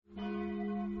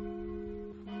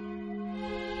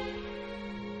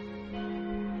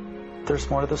there's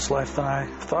more to this life than I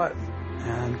thought,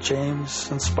 and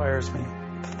James inspires me.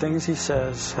 The things he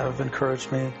says have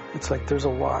encouraged me. It's like there's a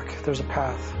walk, there's a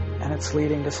path, and it's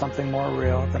leading to something more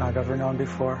real than I've ever known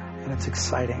before, and it's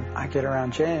exciting. I get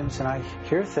around James and I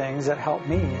hear things that help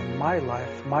me in my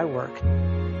life, my work.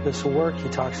 This work he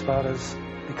talks about has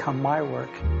become my work.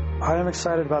 I am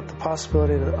excited about the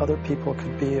possibility that other people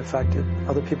could be affected,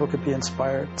 other people could be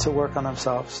inspired to work on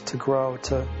themselves, to grow,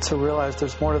 to realize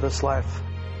there's more to this life.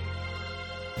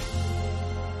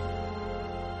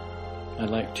 I'd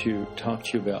like to talk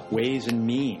to you about ways and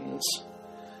means.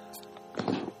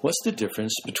 What's the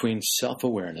difference between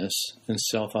self-awareness and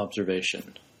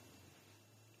self-observation?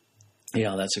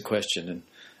 Yeah, that's a question, and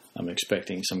I'm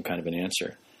expecting some kind of an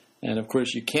answer. And of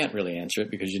course, you can't really answer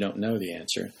it because you don't know the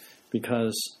answer.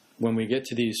 Because when we get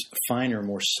to these finer,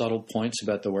 more subtle points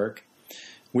about the work,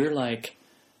 we're like,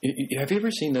 have you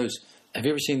ever seen those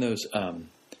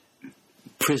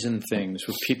prison things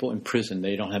with people in prison?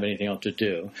 They don't have anything else to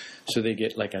do, so they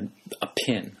get like a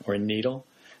pin or a needle,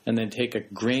 and then take a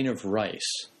grain of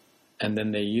rice, and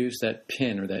then they use that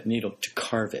pin or that needle to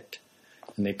carve it.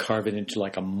 And they carve it into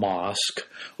like a mosque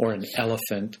or an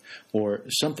elephant or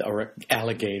something, or an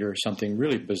alligator or something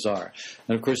really bizarre.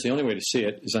 And of course, the only way to see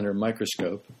it is under a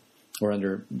microscope or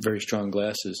under very strong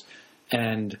glasses.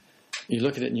 And you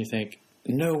look at it and you think,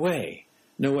 no way,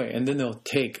 no way. And then they'll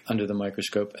take under the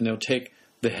microscope and they'll take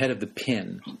the head of the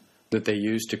pin that they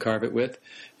use to carve it with,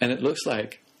 and it looks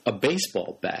like a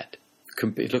baseball bat.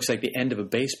 It looks like the end of a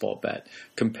baseball bat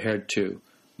compared to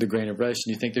the grain of rice,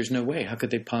 and you think there's no way. How could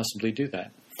they possibly do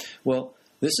that? Well,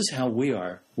 this is how we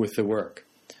are with the work.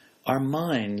 Our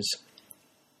minds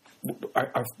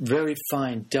are very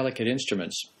fine, delicate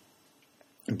instruments,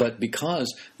 but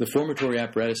because the formatory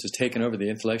apparatus has taken over the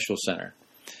intellectual center,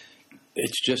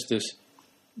 it's just this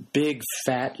big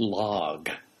fat log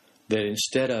that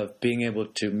instead of being able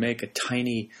to make a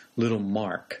tiny little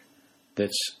mark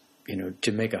that's,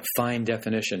 to make a fine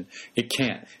definition, it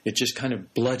can't. It just kind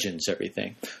of bludgeons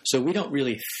everything. So we don't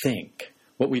really think.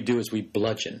 What we do is we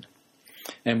bludgeon.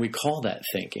 And we call that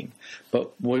thinking.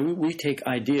 But we take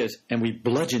ideas and we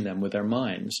bludgeon them with our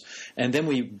minds. And then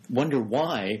we wonder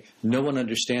why no one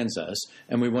understands us.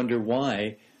 And we wonder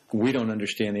why we don't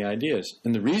understand the ideas.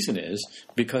 And the reason is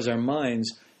because our minds,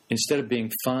 instead of being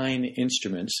fine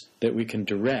instruments that we can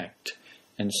direct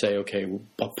and say, okay,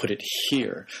 I'll put it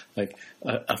here. Like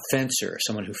a fencer,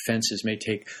 someone who fences may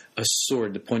take a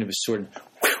sword, the point of a sword,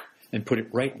 and put it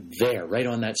right there, right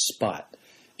on that spot,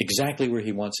 exactly where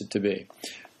he wants it to be.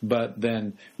 But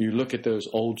then you look at those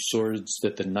old swords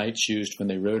that the knights used when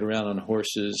they rode around on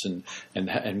horses and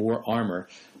wore armor,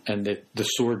 and the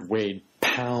sword weighed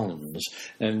pounds.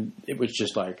 And it was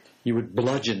just like you would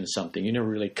bludgeon something. You never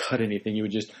really cut anything. You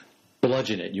would just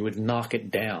bludgeon it. You would knock it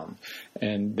down.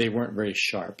 And they weren't very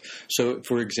sharp. So,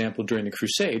 for example, during the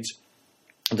Crusades,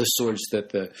 the swords that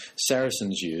the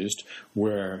Saracens used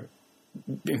were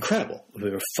incredible. They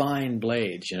were fine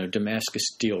blades, Damascus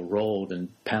steel rolled and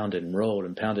pounded and rolled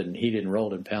and pounded and heated and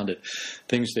rolled and pounded,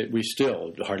 things that we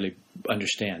still hardly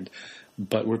understand,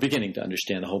 but we're beginning to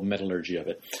understand the whole metallurgy of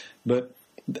it. But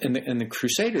and the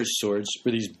Crusaders' swords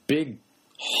were these big,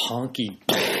 honky,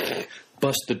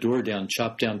 bust the door down,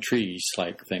 chop down trees,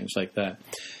 like things like that.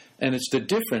 And it's the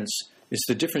difference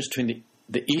between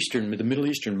the Middle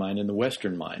Eastern mind and the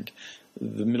Western mind.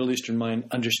 The Middle Eastern mind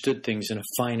understood things in a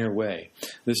finer way.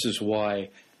 This is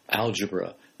why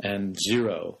algebra and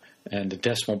zero and the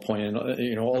decimal point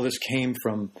and all this came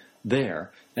from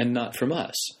there and not from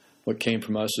us. What came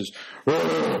from us is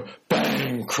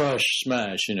bang, crush,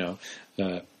 smash.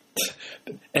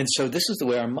 And so this is the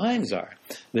way our minds are.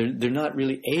 They're not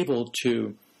really able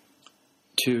to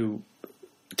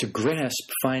grasp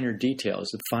finer details,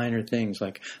 the finer things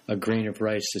like a grain of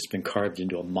rice that's been carved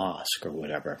into a mosque or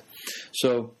whatever.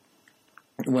 So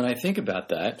when I think about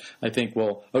that, I think,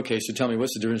 well, okay, so tell me,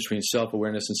 what's the difference between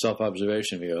self-awareness and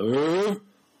self-observation? We go,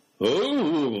 what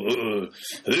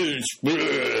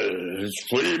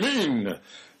do you mean?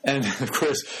 And of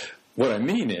course, what I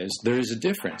mean is there is a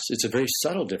difference. It's a very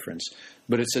subtle difference,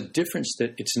 but it's a difference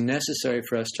that it's necessary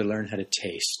for us to learn how to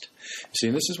taste. See,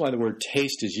 and this is why the word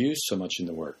taste is used so much in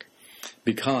the work,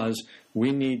 because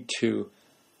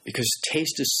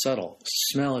taste is subtle,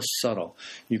 smell is subtle.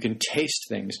 You can taste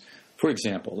things. For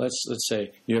example, let's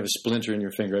say you have a splinter in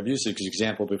your finger. I've used this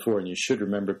example before, and you should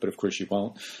remember it, but of course you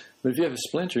won't. But if you have a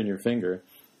splinter in your finger,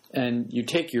 and you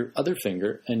take your other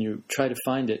finger and you try to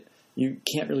find it, you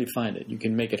can't really find it. You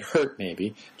can make it hurt maybe,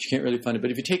 but you can't really find it.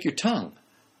 But if you take your tongue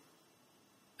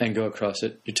and go across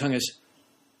it, your tongue is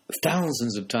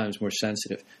thousands of times more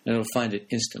sensitive, and it'll find it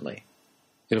instantly.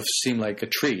 it'll seem like a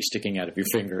tree sticking out of your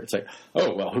finger. It's like,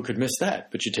 oh, well, who could miss that?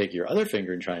 But you take your other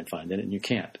finger and try and find it, and you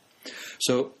can't.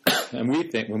 So, and we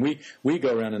think when we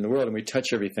go around in the world and we touch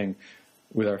everything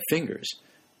with our fingers,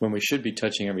 when we should be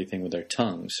touching everything with our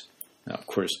tongues. Now, of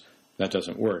course, that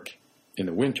doesn't work in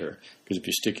the winter, because if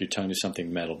you stick your tongue to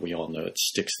something metal, we all know it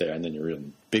sticks there, and then you're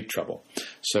in big trouble.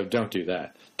 So don't do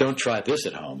that. Don't try this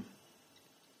at home.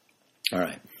 All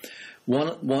right.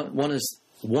 One is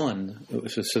one.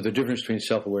 So the difference between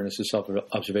self-awareness and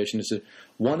self-observation is that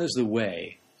one is the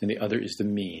way, and the other is the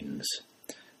means.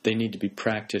 They need to be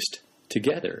practiced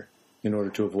together in order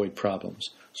to avoid problems.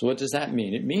 So what does that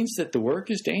mean? It means that the work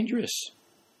is dangerous.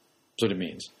 That's what it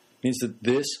means. It means that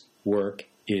this work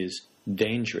is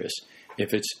dangerous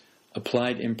if it's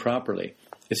applied improperly.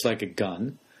 It's like a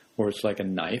gun, or it's like a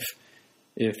knife.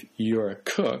 If you're a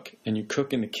cook and you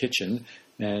cook in the kitchen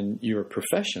and you're a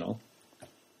professional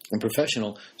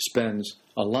spends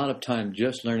a lot of time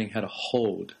just learning how to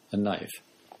hold a knife.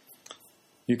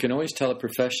 You can always tell a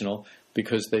professional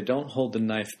because they don't hold the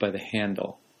knife by the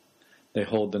handle. They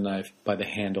hold the knife by the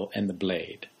handle and the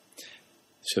blade.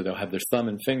 So they'll have their thumb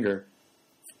and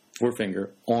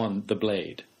forefinger on the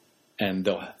blade, and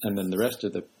then the rest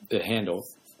of the handle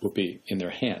will be in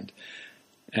their hand.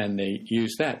 And they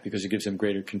use that because it gives them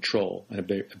greater control and a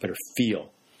better feel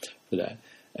for that.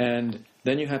 And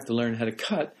then you have to learn how to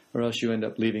cut, or else you end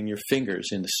up leaving your fingers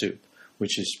in the soup,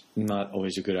 which is not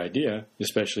always a good idea,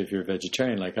 especially if you're a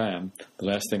vegetarian like I am. The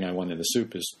last thing I want in the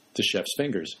soup is the chef's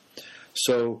fingers.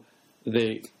 So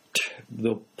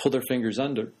they'll pull their fingers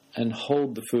under and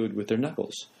hold the food with their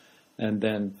knuckles, and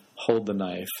then hold the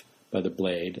knife by the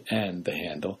blade and the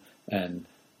handle, and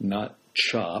not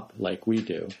chop like we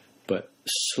do, but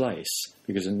slice,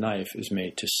 because a knife is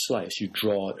made to slice. You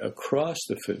draw it across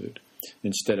the food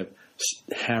instead of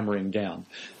hammering down.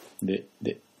 The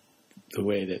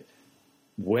way that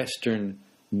Western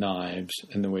knives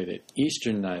and the way that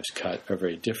Eastern knives cut are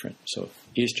very different. So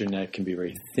Eastern knife can be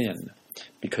very thin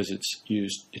because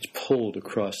it's pulled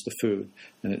across the food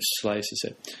and it slices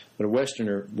it. But a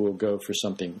Westerner will go for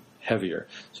something heavier,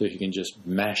 so you can just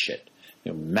mash it,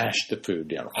 mash the food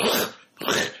down,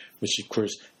 which of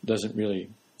course doesn't really.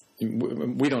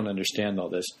 We don't understand all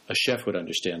this. A chef would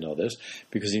understand all this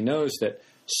because he knows that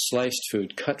sliced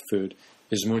food, cut food,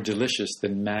 is more delicious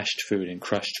than mashed food and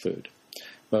crushed food.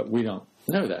 But we don't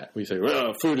know that. We say,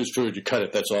 well, food is food, you cut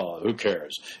it, that's all. Who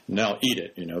cares? Now eat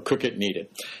it, cook it and eat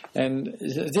it. And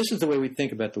this is the way we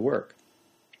think about the work.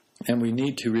 And we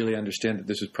need to really understand that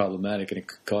this is problematic and it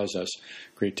could cause us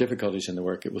great difficulties in the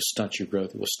work. It will stunt your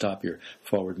growth. It will stop your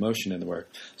forward motion in the work.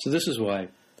 So this is why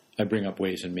I bring up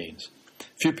ways and means.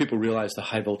 Few people realize the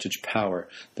high voltage power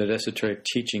that esoteric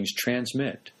teachings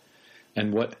transmit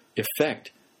and what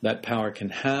effect that power can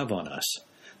have on us.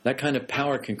 That kind of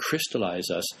power can crystallize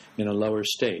us in a lower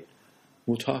state.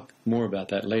 We'll talk more about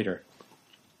that later.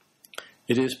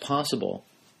 It is possible.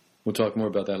 We'll talk more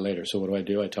about that later. So what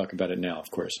do? I talk about it now,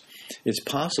 of course. It's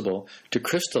possible to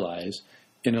crystallize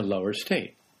in a lower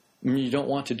state. I mean, you don't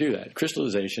want to do that.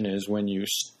 Crystallization is when you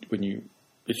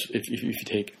if you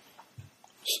take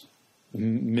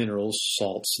minerals,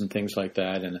 salts, and things like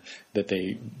that, and that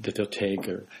they'll take,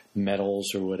 or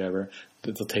metals or whatever,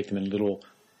 that they'll take them in little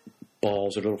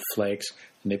balls or little flakes,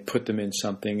 and they put them in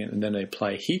something, and then they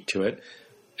apply heat to it,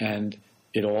 and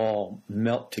it'll all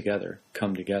melt together,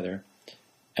 come together,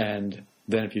 and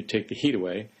then if you take the heat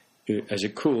away, as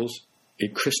it cools,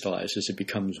 it crystallizes, it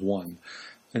becomes one.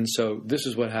 And so this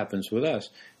is what happens with us.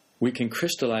 We can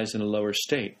crystallize in a lower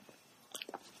state.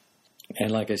 And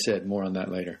like I said, more on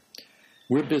that later.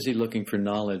 We're busy looking for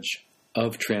knowledge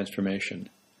of transformation,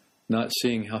 not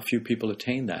seeing how few people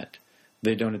attain that.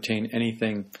 They don't attain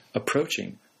anything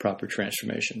approaching proper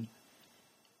transformation.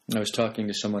 I was talking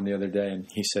to someone the other day, and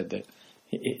he said that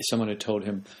someone had told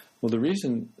him, well, the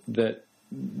reason that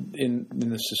in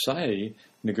the society,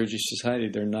 in the Gurdjieff society,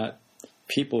 they're not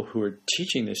people who are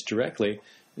teaching this directly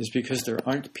is because there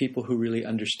aren't people who really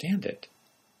understand it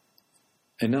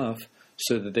enough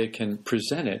so that they can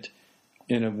present it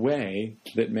in a way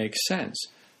that makes sense.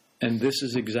 And this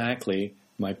is exactly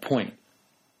my point.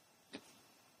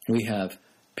 We have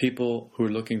people who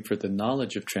are looking for the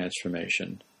knowledge of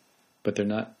transformation, but they're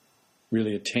not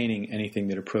really attaining anything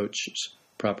that approaches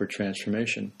proper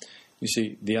transformation. You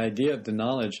see, the idea of the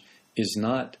knowledge is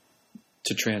not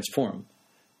to transform.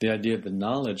 The idea of the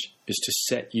knowledge is to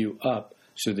set you up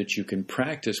so that you can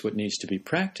practice what needs to be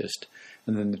practiced,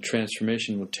 and then the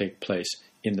transformation will take place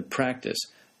in the practice,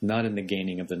 not in the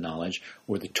gaining of the knowledge,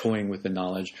 or the toying with the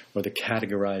knowledge, or the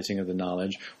categorizing of the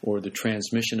knowledge, or the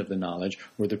transmission of the knowledge,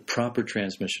 or the proper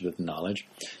transmission of the knowledge.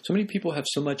 So many people have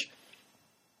so much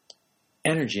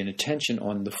energy and attention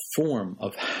on the form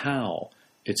of how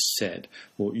it's said.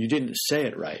 Well, you didn't say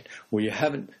it right. Well, you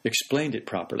haven't explained it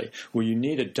properly. Well, you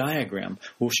need a diagram.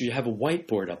 Well, should you have a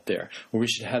whiteboard up there? Or we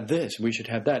should have this. We should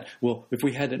have that. Well, if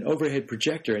we had an overhead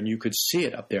projector and you could see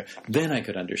it up there, then I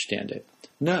could understand it.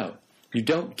 No, you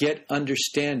don't get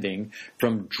understanding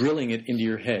from drilling it into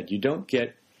your head. You don't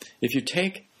get, if you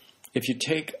take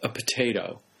a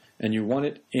potato and you want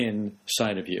it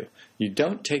inside of you, you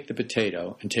don't take the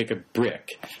potato and take a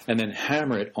brick and then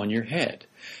hammer it on your head.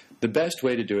 The best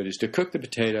way to do it is to cook the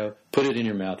potato, put it in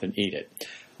your mouth, and eat it.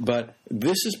 But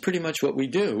this is pretty much what we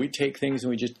do. We take things and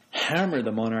we just hammer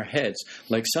them on our heads,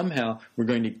 like somehow we're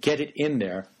going to get it in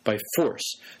there by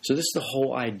force. So this is the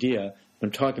whole idea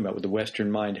I'm talking about with the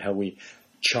Western mind, how we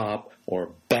chop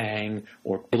or bang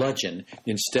or bludgeon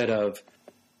instead of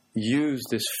use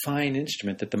this fine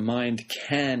instrument that the mind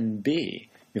can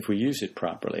be if we use it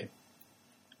properly.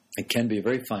 It can be a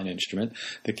very fine instrument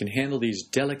that can handle these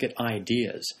delicate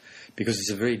ideas because it's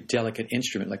a very delicate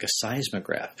instrument, like a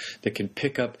seismograph, that can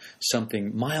pick up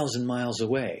something miles and miles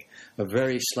away, a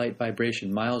very slight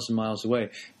vibration miles and miles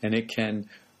away, and it can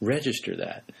register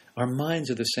that. Our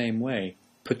minds are the same way,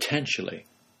 potentially.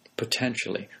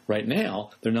 Right now,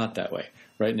 they're not that way.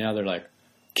 Right now, they're like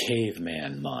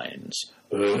caveman minds.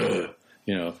 Ugh.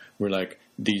 You know, we're like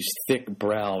these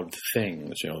thick-browed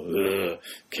things,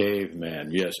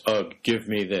 caveman, yes, give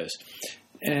me this.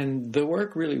 And the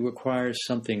work really requires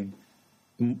something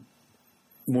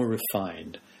more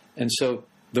refined. And so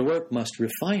the work must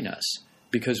refine us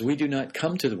because we do not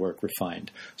come to the work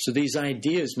refined. So these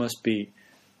ideas must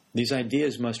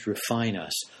refine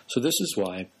us. So this is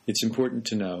why it's important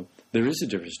to know there is a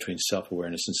difference between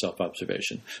self-awareness and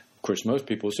self-observation. Of course, most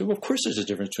people say, well, of course there's a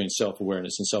difference between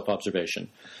self-awareness and self-observation.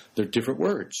 They're different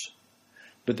words.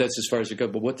 But that's as far as it goes.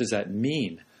 But what does that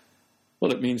mean?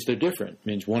 Well, it means they're different. It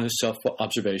means one is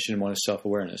self-observation and one is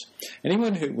self-awareness.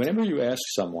 Whenever you ask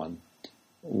someone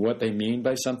what they mean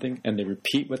by something and they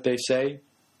repeat what they say,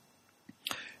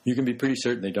 you can be pretty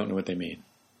certain they don't know what they mean.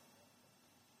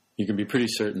 You can be pretty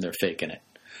certain they're faking it.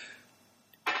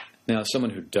 Now,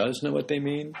 someone who does know what they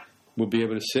mean will be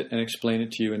able to sit and explain it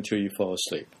to you until you fall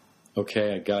asleep.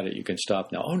 Okay, I got it. You can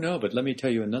stop now. Oh, no, but let me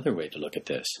tell you another way to look at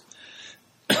this.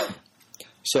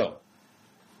 So,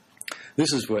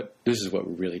 this is what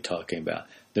we're really talking about.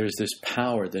 There's this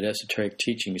power that esoteric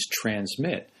teachings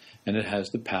transmit, and it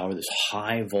has the power, this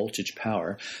high voltage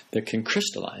power, that can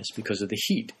crystallize because of the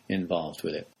heat involved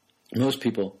with it. Most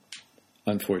people,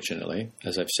 unfortunately,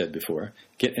 as I've said before,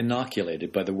 get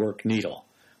inoculated by the work needle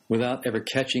without ever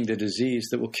catching the disease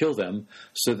that will kill them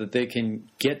so that they can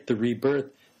get the rebirth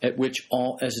at which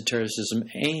all esotericism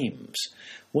aims.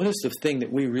 What is the thing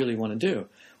that we really want to do?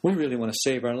 We really want to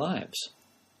save our lives.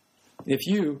 If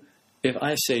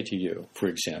I say to you, for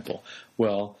example,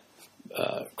 well,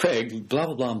 Craig, blah,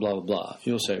 blah, blah, blah, blah,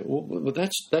 you'll say, well,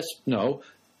 that's no.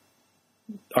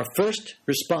 Our first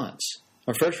response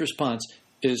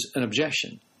is an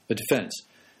objection, a defense.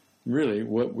 Really,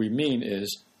 what we mean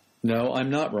is, no,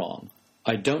 I'm not wrong.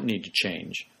 I don't need to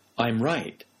change. I'm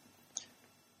right.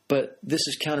 But this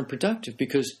is counterproductive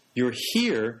because you're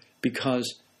here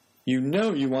because you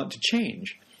know you want to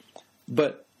change.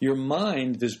 But your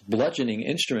mind, this bludgeoning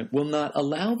instrument, will not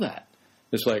allow that.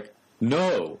 It's like,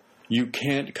 no, you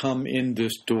can't come in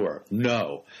this door.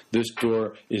 No, this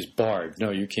door is barred.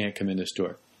 No, you can't come in this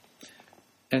door.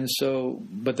 And so,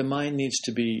 but the mind needs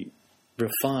to be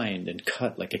refined and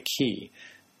cut like a key,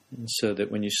 and so that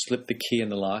when you slip the key in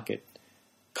the lock, it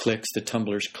clicks, the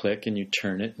tumblers click, and you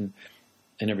turn it, and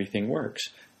everything works.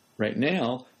 Right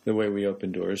now, the way we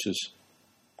open doors is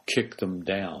kick them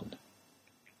down.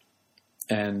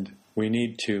 And we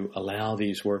need to allow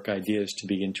these work ideas to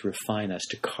begin to refine us,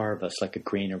 to carve us like a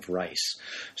grain of rice,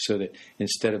 so that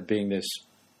instead of being this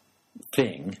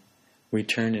thing, we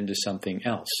turn into something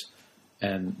else.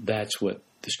 And that's what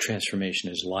this transformation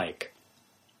is like.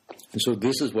 And so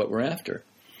this is what we're after.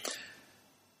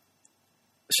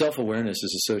 Self-awareness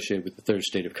is associated with the third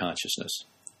state of consciousness.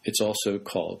 It's also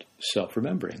called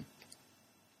self-remembering.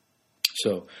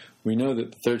 So we know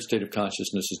that the third state of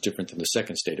consciousness is different than the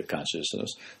second state of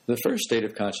consciousness. The first state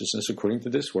of consciousness, according to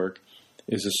this work,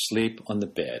 is asleep on the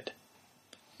bed.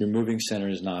 Your moving center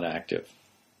is not active,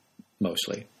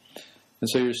 mostly. And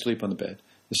so you're asleep on the bed.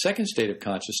 The second state of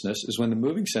consciousness is when the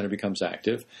moving center becomes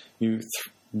active. You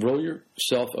roll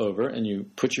yourself over and you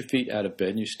put your feet out of bed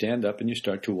and you stand up and you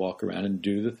start to walk around and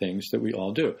do the things that we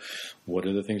all do. What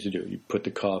are the things you do? You put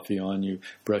the coffee on, you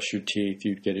brush your teeth,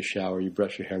 you get a shower, you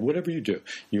brush your hair, whatever you do.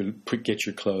 You get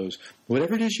your clothes.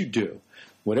 Whatever it is you do,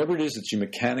 whatever it is that you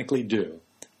mechanically do,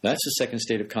 that's the second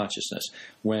state of consciousness.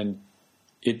 When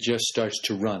it just starts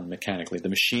to run mechanically. The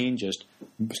machine just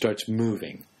starts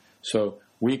moving. So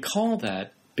we call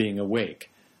that being awake.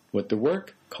 What the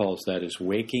work calls that is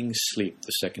waking sleep,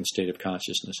 the second state of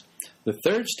consciousness. The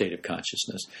third state of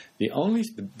consciousness,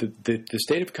 the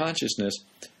state of consciousness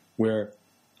where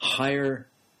higher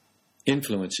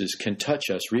influences can touch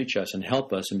us, reach us, and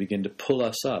help us and begin to pull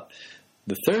us up.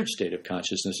 The third state of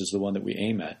consciousness is the one that we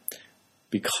aim at.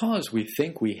 Because we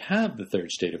think we have the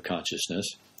third state of consciousness,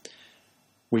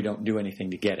 we don't do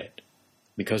anything to get it.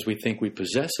 Because we think we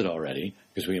possess it already,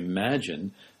 because we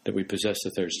imagine that we possess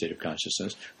the third state of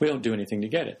consciousness, we don't do anything to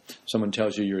get it. Someone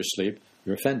tells you you're asleep,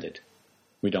 you're offended.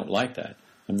 We don't like that.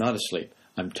 I'm not asleep.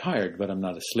 I'm tired, but I'm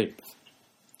not asleep.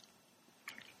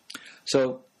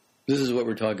 So this is what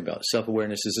we're talking about.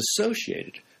 Self-awareness is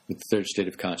associated with the third state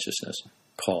of consciousness,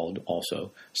 called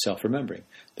also self-remembering.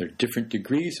 There are different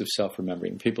degrees of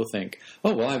self-remembering. People think,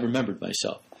 oh, well, I remembered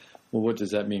myself. Well, what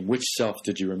does that mean? Which self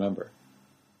did you remember?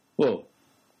 Well,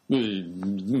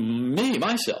 me,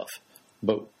 myself.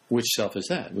 But which self is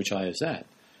that? Which I is that?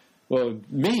 Well,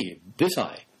 me, this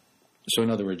I. So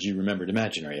in other words, you remembered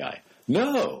imaginary I.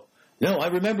 No, I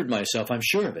remembered myself. I'm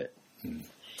sure of it. And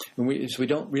we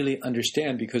don't really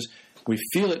understand because we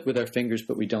feel it with our fingers,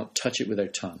 but we don't touch it with our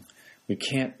tongue. We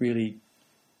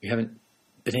haven't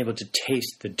been able to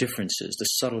taste the differences, the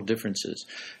subtle differences.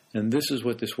 And this is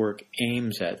what this work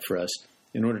aims at for us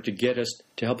in order to get us,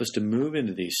 to help us to move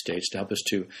into these states, to help us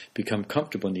to become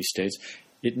comfortable in these states.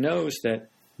 It knows that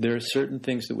there are certain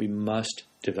things that we must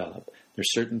develop. There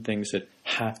are certain things that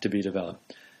have to be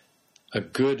developed. A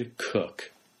good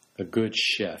cook, a good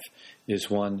chef, is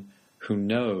one who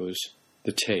knows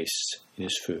the tastes in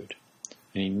his food.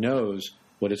 And he knows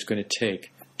what it's going to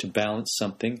take to balance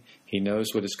something. He knows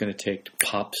what it's going to take to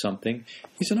pop something.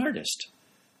 He's an artist.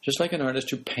 Just like an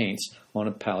artist who paints on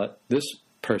a palette, this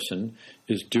person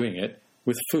is doing it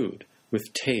with food, with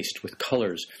taste, with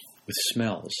colors, with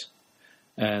smells,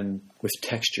 and with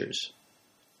textures.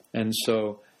 And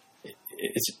so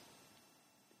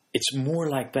it's more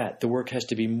like that. The work has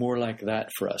to be more like that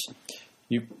for us.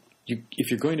 If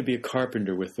you're going to be a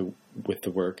carpenter with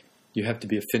the work, you have to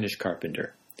be a finished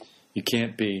carpenter. You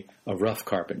can't be a rough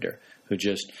carpenter who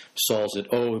just saws it,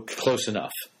 close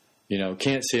enough.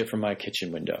 Can't see it from my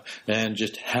kitchen window, and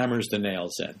just hammers the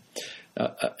nails in.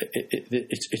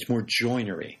 It's more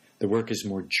joinery. The work is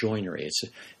more joinery.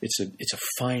 It's a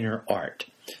finer art.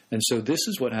 And so this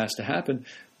is what has to happen.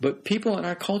 But people in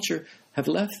our culture have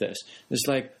left this. It's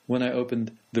like when I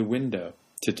opened the window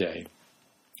today,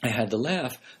 I had to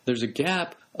laugh. There's a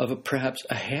gap of perhaps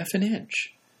a half an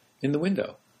inch in the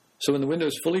window. So when the window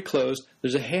is fully closed,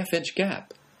 there's a half-inch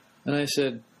gap. And I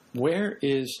said, what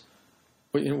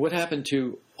happened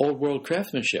to old world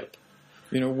craftsmanship?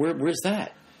 Where's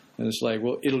that? And it's like,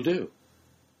 well, it'll do.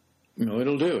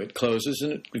 It'll do. It closes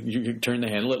and you can turn the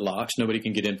handle, it locks, nobody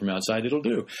can get in from outside, it'll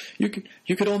do. You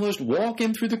could almost walk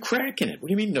in through the crack in it. What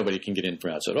do you mean nobody can get in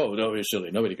from outside? Oh, no, you're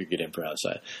silly. Nobody could get in from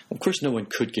outside. Of course no one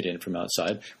could get in from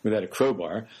outside without a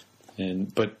crowbar.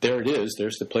 But there it is.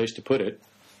 There's the place to put it.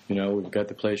 We've got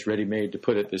the place ready-made to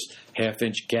put it, this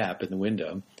half-inch gap in the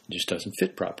window. It just doesn't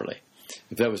fit properly.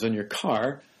 If that was on your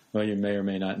car, well, you may or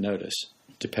may not notice,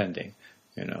 depending,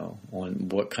 on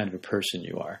what kind of a person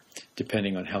you are,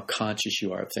 depending on how conscious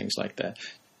you are of things like that.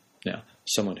 Now,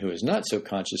 someone who is not so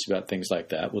conscious about things like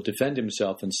that will defend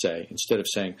himself and say, instead of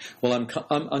saying, well,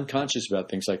 I'm unconscious about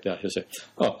things like that, he'll say,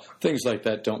 oh, things like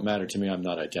that don't matter to me. I'm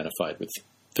not identified with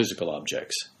physical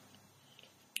objects.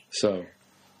 So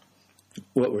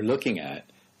what we're looking at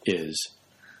is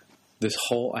this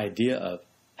whole idea of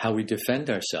how we defend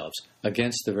ourselves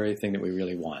against the very thing that we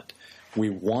really want. We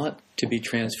want to be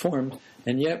transformed,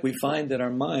 and yet we find that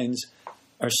our minds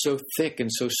are so thick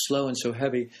and so slow and so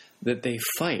heavy that they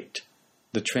fight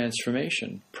the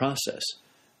transformation process.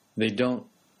 They don't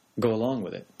go along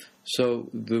with it. So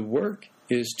the work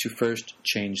is to first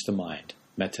change the mind,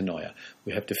 metanoia.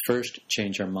 We have to first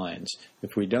change our minds.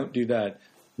 If we don't do that,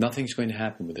 nothing's going to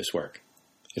happen with this work.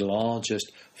 It'll all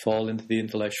just fall into the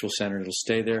intellectual center. It'll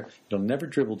stay there. It'll never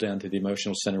dribble down to the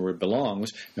emotional center where it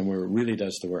belongs and where it really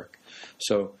does the work.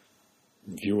 So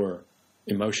if you're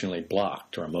emotionally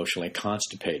blocked or emotionally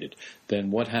constipated,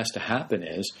 then what has to happen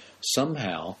is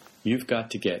somehow you've got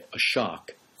to get a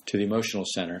shock to the emotional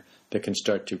center that can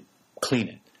start to clean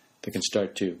it, that can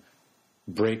start to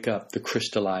break up the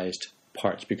crystallized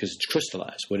parts, because it's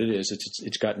crystallized. What it is,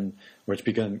 it's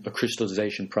begun a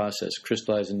crystallization process,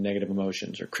 crystallizing negative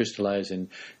emotions, or crystallizing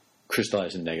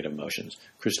negative emotions,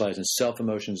 crystallizing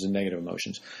self-emotions and negative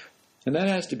emotions. And that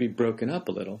has to be broken up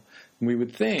a little. And we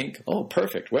would think, oh,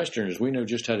 perfect, Westerners, we know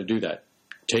just how to do that.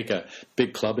 Take a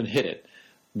big club and hit it.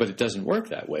 But it doesn't work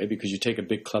that way because you take a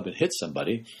big club and hit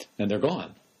somebody and they're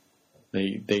gone.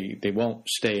 They won't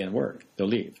stay and work. They'll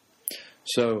leave.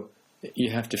 So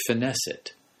you have to finesse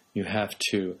it. You have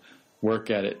to work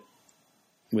at it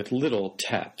with little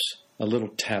taps, a little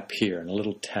tap here and a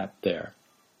little tap there.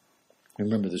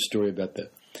 Remember the story about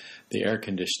the air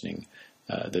conditioning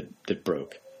that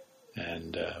broke,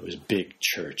 and it was a big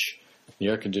church. The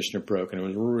air conditioner broke, and it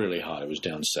was really hot. It was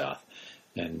down south,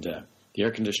 and the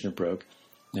air conditioner broke,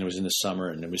 and it was in the summer,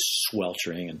 and it was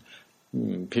sweltering,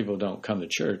 and people don't come to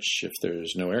church if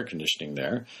there's no air conditioning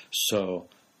there, so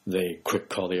they quick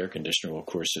call the air conditioner. Well, of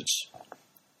course, it's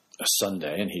a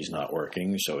Sunday, and he's not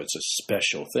working, so it's a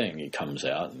special thing. He comes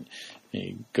out, and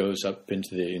he goes up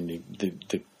into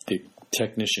the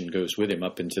technician goes with him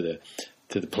up into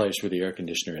the place where the air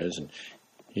conditioner is, and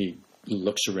he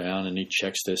looks around and he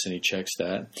checks this and he checks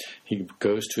that. He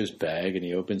goes to his bag and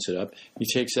he opens it up. He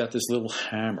takes out this little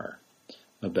hammer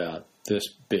about this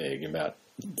big, about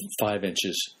 5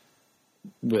 inches,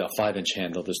 with a 5-inch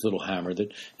handle, this little hammer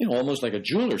that, almost like a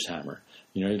jeweler's hammer.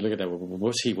 You look at that,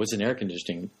 what's an air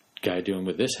conditioning guy doing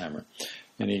with this hammer?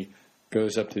 And he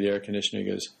goes up to the air conditioner, he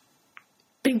goes,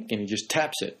 bing, and he just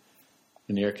taps it.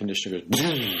 And the air conditioner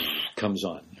goes, comes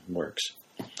on and works.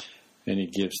 And he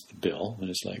gives the bill, and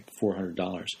it's like $400.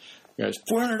 The guy's,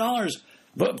 $400?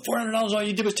 But $400, all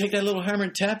you did was take that little hammer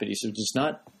and tap it. He said, it's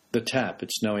not the tap,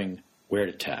 it's knowing where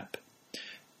to tap.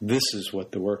 This is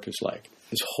what the work is like.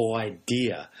 This whole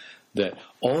idea that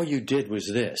all you did was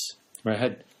this. I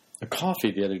had a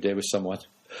coffee the other day with someone.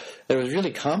 It was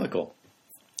really comical.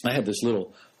 I had this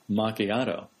little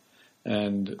macchiato,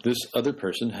 and this other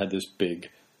person had this big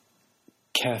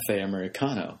Cafe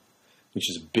Americano, which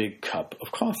is a big cup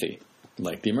of coffee,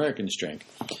 like the Americans drink.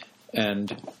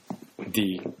 And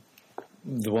the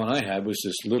one I had was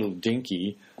this little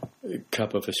dinky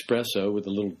cup of espresso with a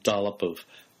little dollop of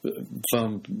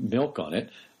foam milk on it,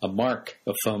 a mark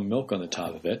of foam milk on the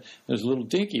top of it. There's a little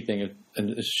dinky thing,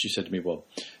 and she said to me, well,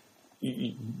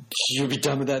 you'll be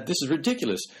done with that. This is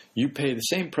ridiculous. You pay the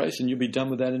same price and you'll be done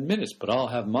with that in minutes, but I'll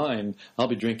have mine. I'll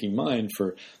be drinking mine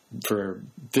for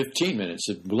 15 minutes.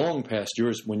 Long past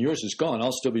yours. When yours is gone,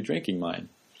 I'll still be drinking mine.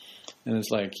 And it's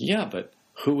like, yeah, but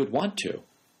who would want to?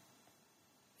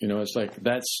 It's like,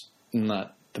 that's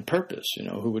not the purpose.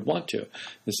 Who would want to?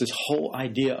 There's this whole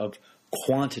idea of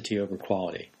quantity over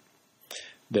quality,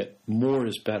 that more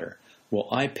is better. Well,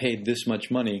 I paid this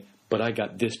much money, but I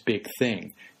got this big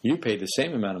thing. You paid the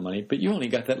same amount of money, but you only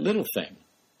got that little thing.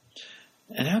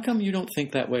 And how come you don't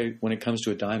think that way when it comes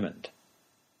to a diamond?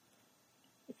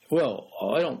 Well,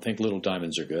 I don't think little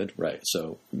diamonds are good, right?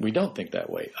 So we don't think that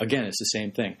way. Again, it's the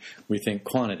same thing. We think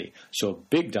quantity. So a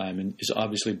big diamond is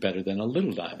obviously better than a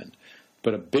little diamond.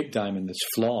 But a big diamond that's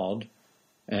flawed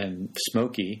and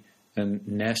smoky and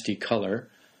nasty color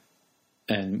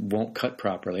and won't cut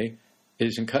properly,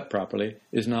 isn't cut properly,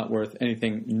 is not worth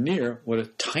anything near what a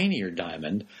tinier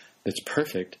diamond that's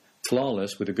perfect,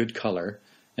 flawless, with a good color,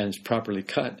 and is properly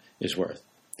cut is worth.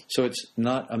 So it's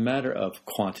not a matter of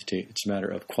quantity, it's a matter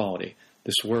of quality.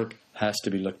 This work has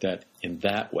to be looked at in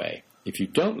that way. If you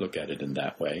don't look at it in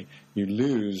that way, you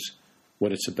lose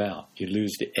what it's about. You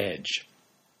lose the edge.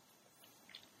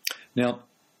 Now,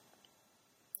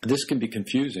 this can be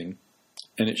confusing,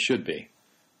 and it should be,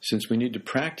 since we need to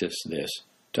practice this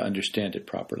to understand it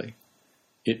properly.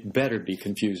 It better be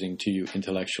confusing to you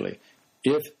intellectually.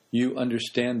 If you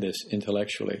understand this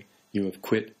intellectually, you have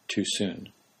quit too soon.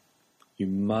 You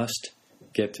must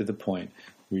get to the point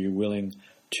where you're willing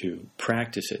to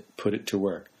practice it, put it to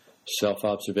work.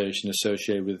 Self-observation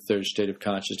associated with the third state of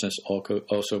consciousness,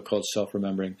 also called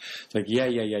self-remembering. It's like,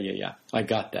 yeah, I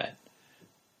got that.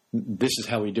 This is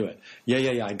how we do it.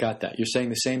 Yeah, I got that. You're saying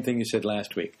the same thing you said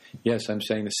last week. Yes, I'm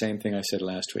saying the same thing I said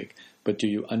last week. But do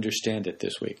you understand it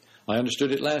this week? I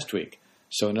understood it last week.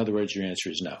 So in other words, your answer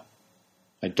is no.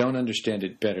 I don't understand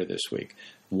it better this week.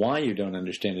 Why you don't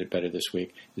understand it better this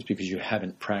week is because you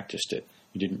haven't practiced it.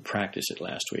 You didn't practice it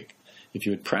last week. If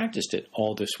you had practiced it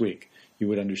all this week, you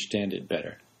would understand it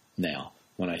better now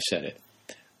when I said it.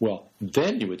 Well,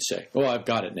 then you would say, oh, I've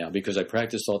got it now because I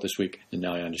practiced all this week and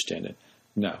now I understand it.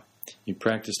 No, you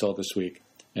practiced all this week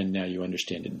and now you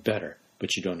understand it better,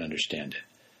 but you don't understand it.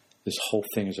 This whole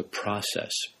thing is a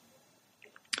process.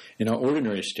 In our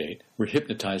ordinary state, we're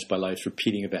hypnotized by life's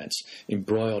repeating events,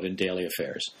 embroiled in daily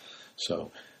affairs.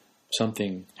 So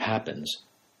something happens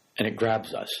and it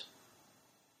grabs us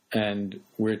and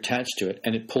we're attached to it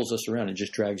and it pulls us around and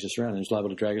just drags us around and is liable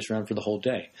to drag us around for the whole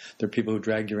day. There are people who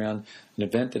drag you around an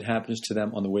event that happens to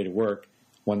them on the way to work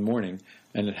one morning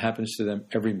and it happens to them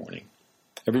every morning.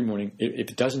 Every morning, if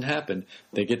it doesn't happen,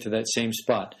 they get to that same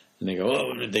spot and they go,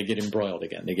 oh, they get embroiled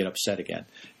again. They get upset again.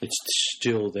 It's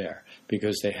still there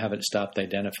because they haven't stopped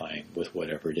identifying with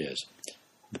whatever it is.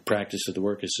 The practice of the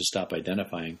work is to stop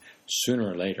identifying.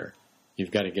 Sooner or later,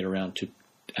 you've got to get around to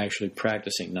actually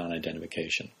practicing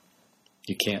non-identification.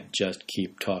 You can't just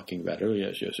keep talking about it. Oh,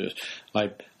 yes.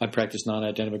 I practice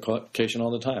non-identification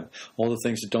all the time. All the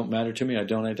things that don't matter to me, I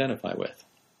don't identify with.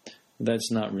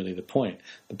 That's not really the point.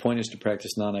 The point is to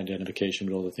practice non-identification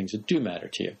with all the things that do matter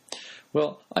to you.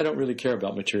 Well, I don't really care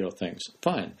about material things.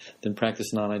 Fine. Then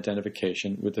practice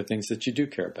non-identification with the things that you do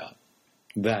care about.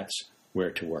 That's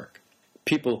where to work.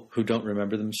 People who don't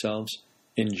remember themselves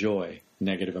enjoy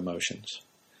negative emotions.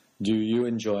 Do you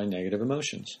enjoy negative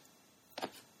emotions?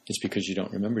 It's because you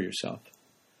don't remember yourself.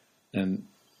 And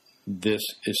this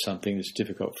is something that's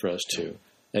difficult for us to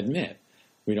admit.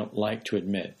 We don't like to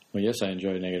admit, well, yes, I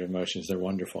enjoy negative emotions. They're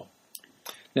wonderful.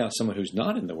 Now, someone who's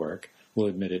not in the work will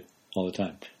admit it all the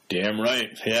time. Damn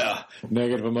right. Yeah.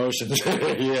 Negative emotions.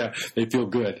 Yeah. They feel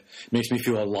good. It makes me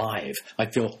feel alive. I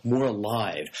feel more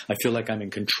alive. I feel like I'm in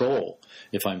control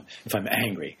if I'm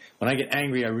angry. When I get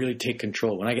angry, I really take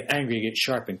control. When I get angry, I get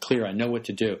sharp and clear. I know what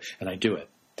to do, and I do it.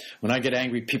 When I get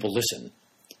angry, people listen.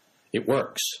 It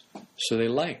works. So they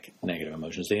like negative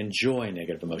emotions. They enjoy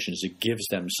negative emotions. It gives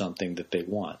them something that they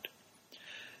want.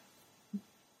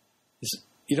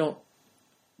 You don't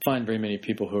find very many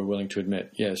people who are willing to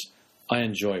admit, yes, I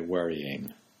enjoy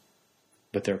worrying.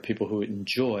 But there are people who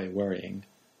enjoy worrying.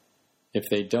 If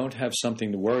they don't have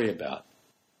something to worry about,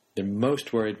 they're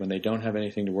most worried when they don't have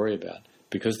anything to worry about.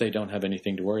 Because they don't have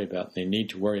anything to worry about, they need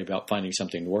to worry about finding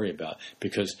something to worry about.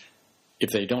 Because if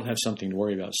they don't have something to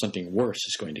worry about, something worse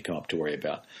is going to come up to worry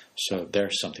about. So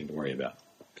there's something to worry about.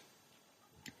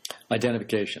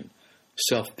 Identification,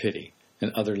 self-pity,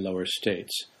 and other lower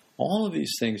states. All of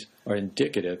these things are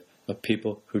indicative of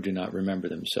people who do not remember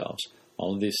themselves.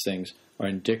 All of these things are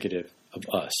indicative of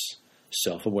us.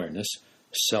 Self-awareness,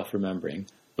 self-remembering,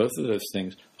 both of those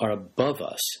things are above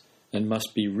us and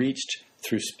must be reached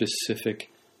through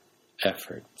specific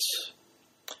efforts.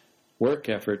 Work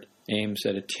effort aims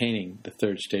at attaining the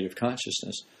third state of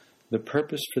consciousness. The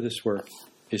purpose for this work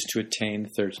is to attain the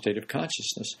third state of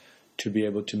consciousness, to be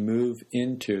able to move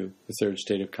into the third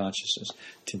state of consciousness,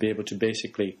 to be able to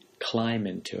basically climb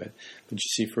into it. But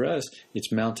you see, for us,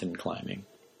 it's mountain climbing.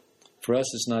 For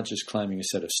us, it's not just climbing a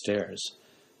set of stairs.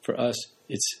 For us,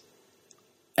 it's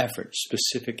effort,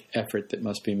 specific effort that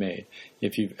must be made.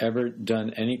 If you've ever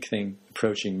done anything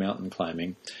approaching mountain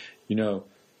climbing, you know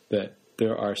that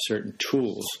there are certain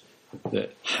tools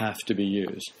that have to be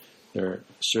used. There are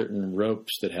certain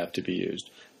ropes that have to be used.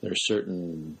 There are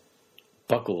certain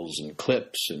buckles and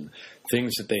clips and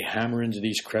things that they hammer into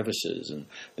these crevices and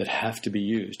that have to be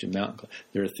used in mountain climbing.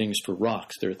 There are things for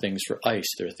rocks. There are things for ice.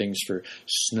 There are things for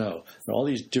snow. There are all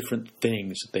these different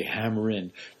things that they hammer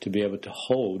in to be able to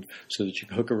hold so that you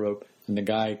can hook a rope and the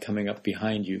guy coming up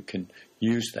behind you can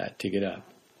use that to get up.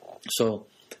 So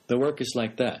the work is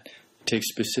like that. It takes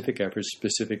specific efforts,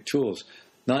 specific tools.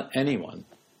 Not anyone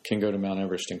can go to Mount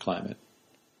Everest and climb it.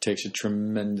 It takes a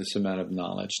tremendous amount of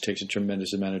knowledge. It takes a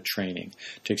tremendous amount of training.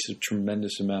 It takes a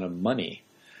tremendous amount of money.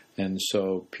 And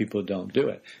so people don't do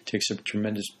it. It takes a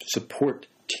tremendous support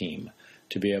team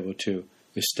to be able to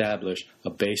establish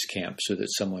a base camp so that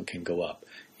someone can go up.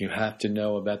 You have to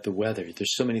know about the weather.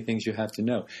 There's so many things you have to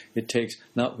know. It takes,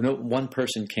 no one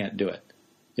person can't do it.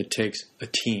 It takes a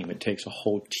team. It takes a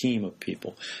whole team of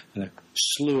people and a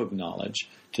slew of knowledge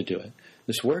to do it.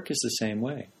 This work is the same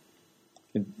way.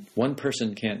 One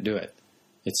person can't do it.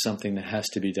 It's something that has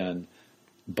to be done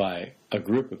by a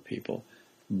group of people,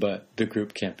 but the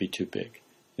group can't be too big.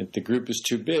 If the group is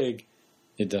too big,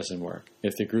 it doesn't work.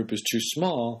 If the group is too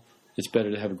small, it's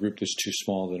better to have a group that's too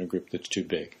small than a group that's too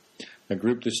big. A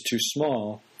group that's too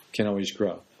small can always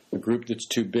grow. A group that's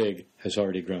too big has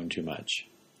already grown too much.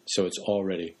 So it's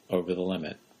already over the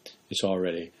limit. It's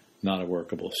already not a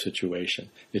workable situation.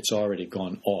 It's already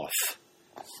gone off.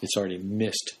 It's already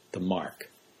missed the mark.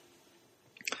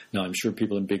 Now, I'm sure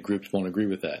people in big groups won't agree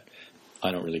with that.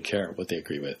 I don't really care what they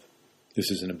agree with.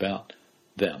 This isn't about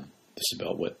them. This is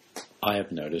about what I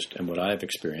have noticed and what I have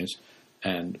experienced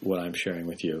and what I'm sharing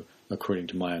with you according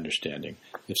to my understanding.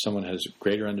 If someone has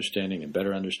greater understanding and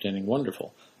better understanding,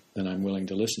 wonderful. Then I'm willing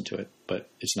to listen to it. But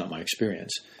it's not my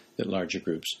experience that larger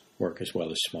groups work as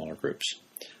well as smaller groups.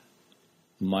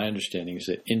 My understanding is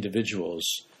that individuals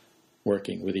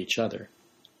working with each other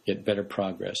get better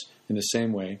progress. In the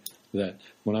same way that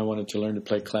when I wanted to learn to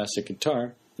play classic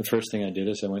guitar, the first thing I did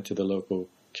is I went to the local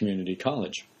community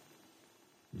college.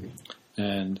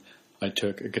 And I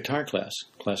took a guitar class,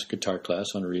 classic guitar class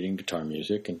on reading guitar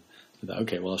music. And I thought,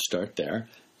 okay, well, I'll start there,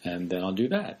 and then I'll do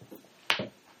that.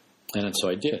 And so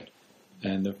I did.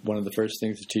 And one of the first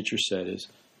things the teacher said is,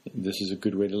 this is a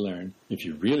good way to learn. If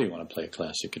you really want to play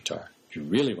classic guitar, if you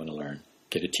really want to learn,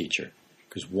 get a teacher.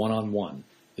 Because one-on-one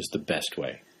is the best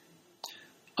way.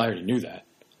 I already knew that.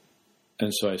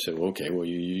 And so I said, well, okay, were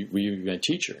you a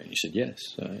teacher? And he said, yes,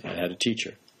 I had a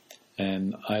teacher.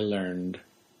 And I learned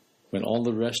when all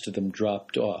the rest of them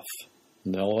dropped off,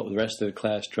 and all the rest of the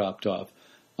class dropped off,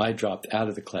 I dropped out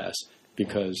of the class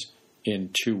because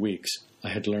in 2 weeks I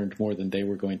had learned more than they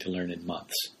were going to learn in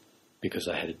months because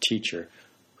I had a teacher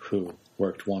who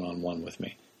worked one-on-one with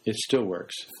me. It still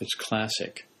works. It's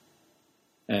classic,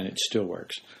 and it still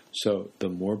works. So the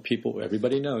more people,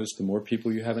 everybody knows, the more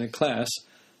people you have in a class,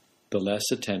 the less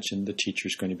attention the teacher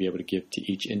is going to be able to give to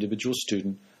each individual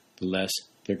student, the less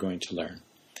they're going to learn.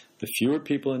 The fewer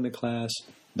people in the class,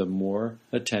 the more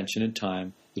attention and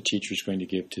time the teacher is going to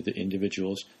give to the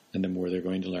individuals, and the more they're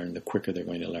going to learn, the quicker they're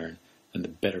going to learn, and the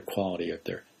better quality of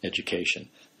their education.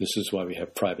 This is why we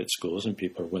have private schools, and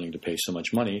people are willing to pay so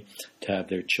much money to have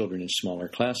their children in smaller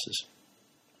classes,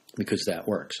 because that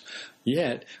works.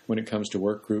 Yet, when it comes to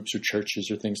work groups or churches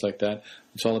or things like that,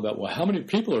 it's all about, well, how many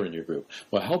people are in your group?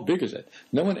 Well, how big is it?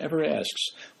 No one ever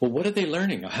asks, well, what are they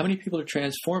learning? How many people are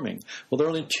transforming? Well, there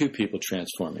are only 2 people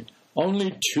transforming.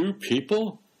 Only 2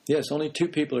 people? Yes, only 2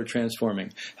 people are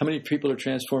transforming. How many people are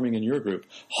transforming in your group?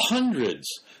 Hundreds.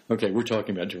 Okay, we're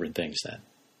talking about different things then.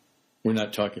 We're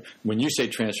not talking, when you say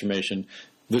transformation,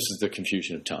 this is the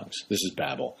confusion of tongues. This is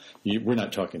Babel. We're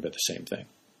not talking about the same thing.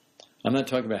 I'm not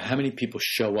talking about how many people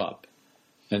show up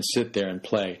and sit there and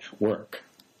play work.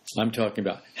 I'm talking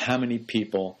about how many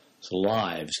people's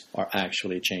lives are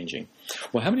actually changing.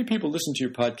 Well, how many people listen to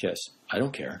your podcast? I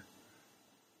don't care.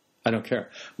 I don't care.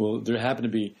 Well, there happen to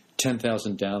be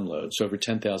 10,000 downloads, over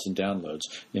 10,000 downloads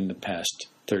in the past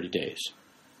 30 days.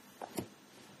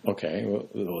 Okay,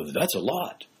 well, that's a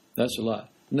lot. That's a lot.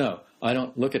 No, I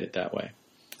don't look at it that way.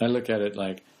 I look at it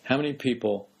like, how many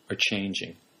people are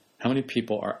changing? How many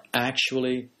people are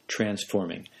actually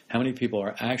transforming? How many people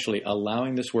are actually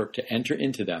allowing this work to enter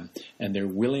into them, and they're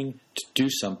willing to do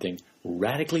something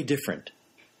radically different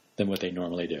than what they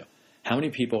normally do? How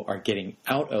many people are getting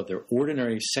out of their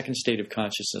ordinary second state of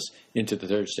consciousness into the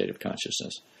third state of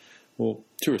consciousness? Well,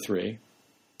 2 or 3,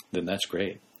 then that's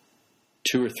great.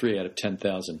 2 or 3 out of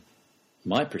 10,000,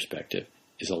 my perspective,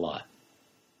 is a lot.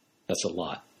 That's a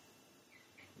lot.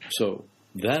 So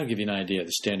that'll give you an idea of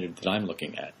the standard that I'm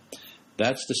looking at.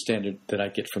 That's the standard that I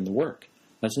get from the work.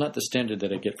 That's not the standard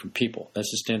that I get from people. That's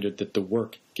the standard that the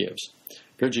work gives.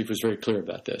 Gurdjieff was very clear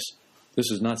about this. This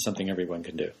is not something everyone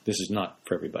can do. This is not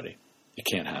for everybody. It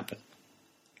can't happen.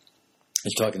 I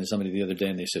was talking to somebody the other day,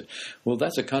 and they said, well,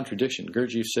 that's a contradiction.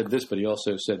 Gurdjieff said this, but he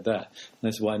also said that. And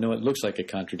I said, well, I know it looks like a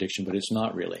contradiction, but it's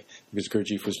not really, because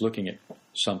Gurdjieff was looking at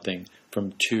something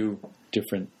from 2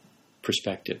 different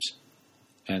perspectives.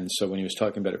 And so when he was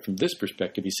talking about it from this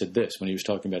perspective, he said this. When he was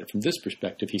talking about it from this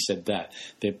perspective, he said that.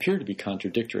 They appear to be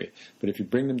contradictory. But if you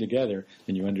bring them together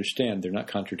and you understand, they're not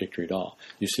contradictory at all.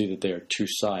 You see that they are 2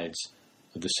 sides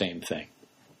of the same thing.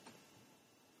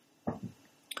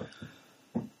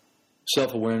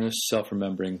 Self-awareness,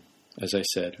 self-remembering, as I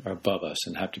said, are above us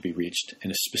and have to be reached in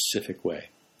a specific way.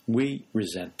 We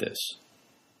resent this.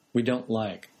 We don't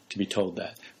like to be told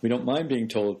that. We don't mind being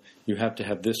told you have to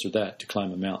have this or that to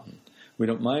climb a mountain. We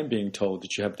don't mind being told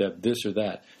that you have to have this or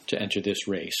that to enter this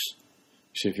race.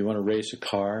 So if you want to race a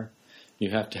car, you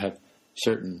have to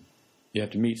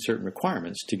meet certain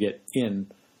requirements to get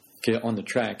on the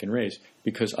track and race,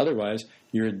 because otherwise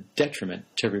you're a detriment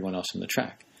to everyone else on the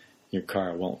track. Your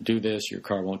car won't do this, your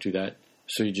car won't do that,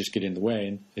 so you just get in the way,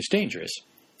 and it's dangerous.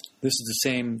 This is the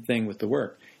same thing with the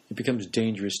work. It becomes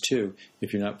dangerous, too,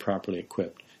 if you're not properly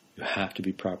equipped. You have to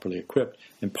be properly equipped.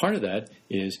 And part of that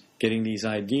is getting these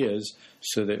ideas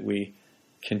so that we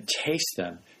can taste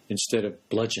them instead of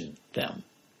bludgeon them.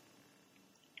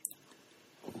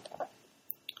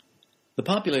 The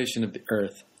population of the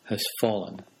earth has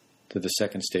fallen to the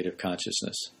second state of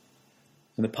consciousness.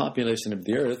 And the population of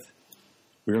the earth,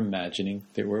 we're imagining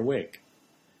that we're awake.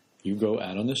 You go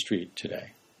out on the street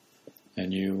today,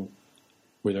 and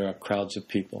where there are crowds of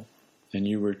people, and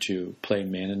you were to play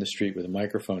man in the street with a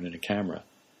microphone and a camera,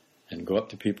 and go up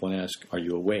to people and ask, are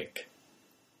you awake?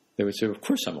 They would say, of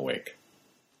course I'm awake.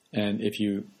 And if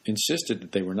you insisted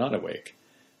that they were not awake,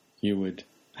 you would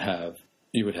have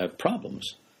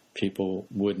problems. People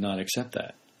would not accept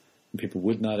that. And people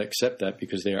would not accept that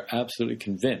because they are absolutely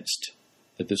convinced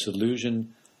that this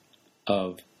illusion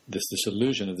of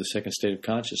the second state of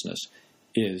consciousness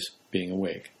is being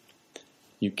awake.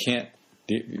 You can't.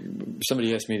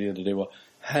 Somebody asked me the other day, well,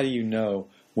 how do you know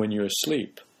when you're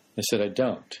asleep? I said, I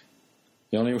don't.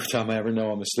 The only time I ever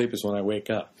know I'm asleep is when I wake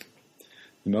up.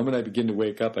 The moment I begin to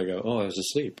wake up, I go, oh, I was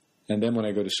asleep. And then when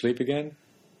I go to sleep again,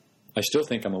 I still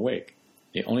think I'm awake.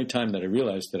 The only time that I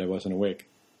realize that I wasn't awake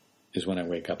is when I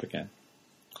wake up again.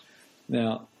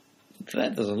 Now,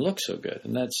 that doesn't look so good.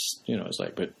 And that's, it's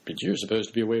like, but you're supposed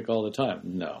to be awake all the time.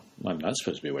 No, I'm not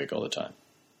supposed to be awake all the time.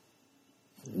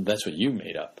 That's what you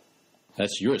made up.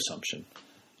 That's your assumption.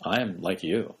 I'm like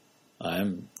you.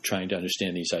 I'm trying to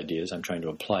understand these ideas. I'm trying to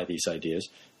apply these ideas.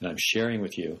 And I'm sharing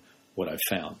with you what I've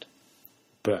found.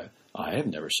 But I have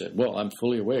never said, well, I'm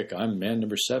fully awake. I'm man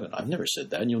number 7. I've never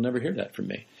said that, and you'll never hear that from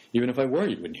me. Even if I were,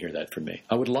 you wouldn't hear that from me.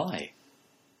 I would lie.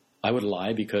 I would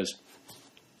lie because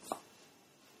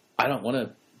I don't want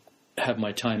to have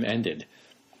my time ended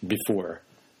before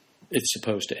it's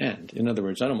supposed to end. In other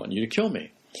words, I don't want you to kill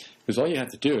me. Because all you have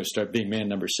to do is start being man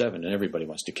number 7, and everybody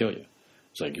wants to kill you.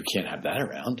 It's like, you can't have that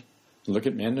around. Look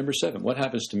at man number 7. What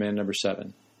happens to man number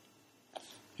 7?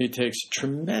 He takes a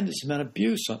tremendous amount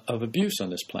of abuse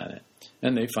on this planet.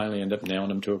 And they finally end up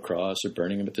nailing him to a cross or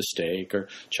burning him at the stake or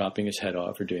chopping his head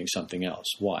off or doing something else.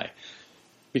 Why?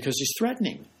 Because he's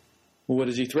threatening. Well, what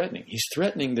is he threatening? He's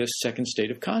threatening this second state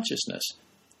of consciousness.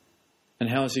 And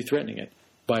how is he threatening it?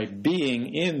 By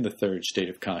being in the third state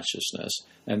of consciousness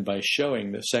and by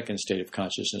showing the second state of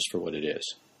consciousness for what it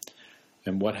is.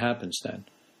 And what happens then?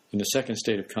 In the second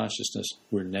state of consciousness,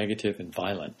 we're negative and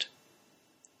violent.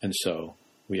 And so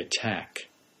we attack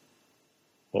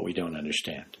what we don't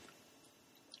understand.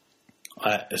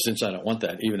 Since I don't want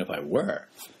that, even if I were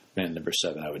man number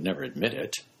 7, I would never admit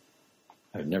it.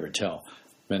 I would never tell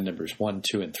men numbers 1,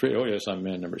 2, and 3, oh yes, I'm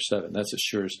man number 7. That's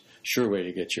a sure way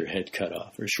to get your head cut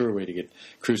off, or a sure way to get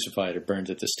crucified or burned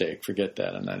at the stake. Forget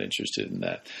that. I'm not interested in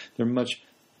that. There are much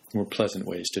more pleasant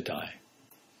ways to die.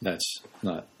 That's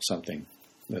not something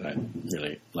that I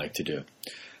really like to do.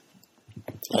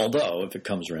 Although, if it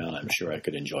comes around, I'm sure I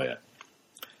could enjoy it.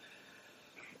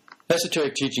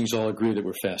 Esoteric teachings all agree that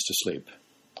we're fast asleep.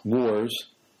 Wars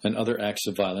and other acts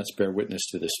of violence bear witness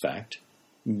to this fact,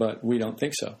 but we don't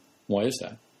think so. Why is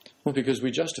that? Well, because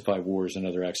we justify wars and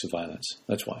other acts of violence.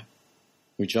 That's why.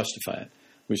 We justify it.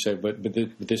 We say, but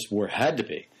this war had to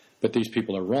be. But these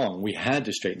people are wrong. We had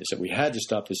to straighten this up. We had to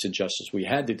stop this injustice. We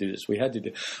had to do this. We had to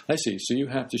do. I see. So you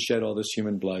have to shed all this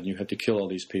human blood. And you have to kill all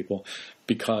these people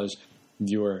because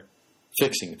you're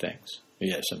fixing things.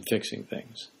 Yes, I'm fixing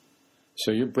things.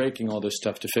 So you're breaking all this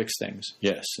stuff to fix things.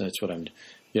 Yes, that's what I'm.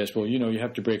 Yes, well, you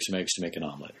have to break some eggs to make an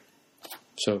omelet.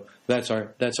 So that's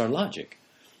our logic,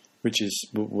 which is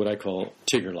what I call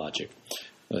Tigger logic,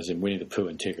 as in Winnie the Pooh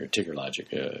and Tigger logic.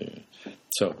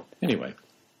 So anyway.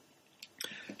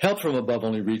 Help from above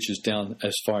only reaches down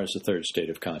as far as the third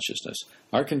state of consciousness.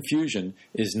 Our confusion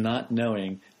is not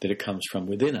knowing that it comes from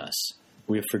within us.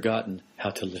 We have forgotten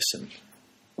how to listen.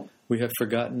 We have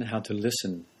forgotten how to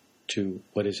listen to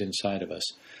what is inside of us.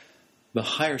 The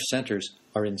higher centers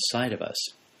are inside of us.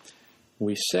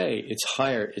 We say it's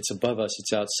higher, it's above us,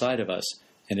 it's outside of us,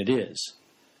 and it is.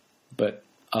 But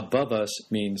above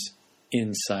us means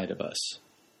inside of us.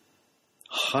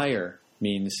 Higher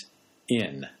means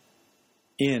in.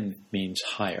 In means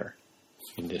higher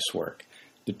in this work.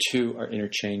 The two are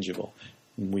interchangeable,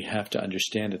 and we have to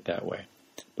understand it that way.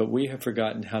 But we have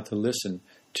forgotten how to listen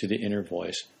to the inner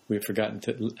voice. We have forgotten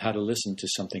how to listen to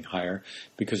something higher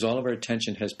because all of our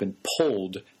attention has been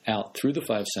pulled out through the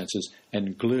 5 senses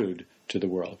and glued to the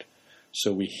world.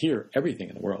 So we hear everything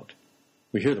in the world.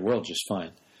 We hear the world just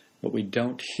fine, but we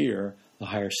don't hear the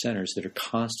higher centers that are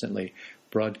constantly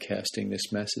broadcasting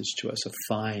this message to us, a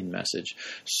fine message,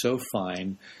 so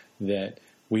fine that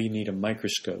we need a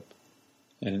microscope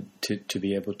and to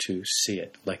be able to see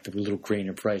it, like the little grain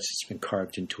of rice that's been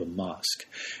carved into a mosque.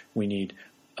 We need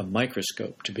a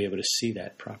microscope to be able to see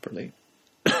that properly.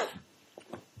 The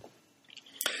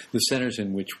centers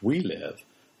in which we live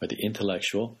are the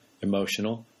intellectual,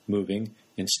 emotional, moving,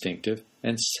 instinctive,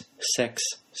 and sex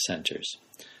centers.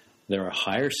 There are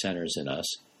higher centers in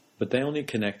us, but they only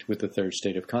connect with the third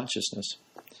state of consciousness.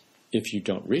 If you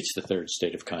don't reach the third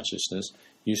state of consciousness,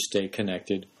 you stay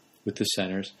connected with the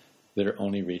centers that are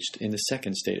only reached in the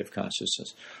second state of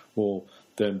consciousness. Well,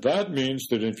 then that means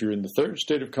that if you're in the third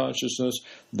state of consciousness,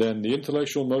 then the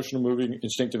intellectual, emotional, moving,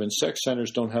 instinctive, and sex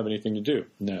centers don't have anything to do.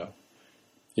 No.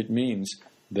 It means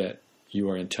that you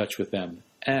are in touch with them,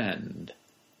 and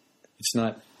it's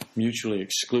not mutually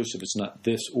exclusive. It's not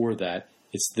this or that.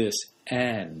 It's this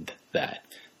and that.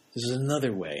 This is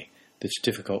another way that's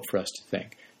difficult for us to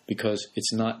think because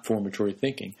it's not formatory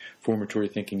thinking.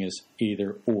 Formatory thinking is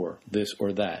either or, this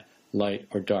or that, light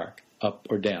or dark, up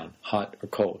or down, hot or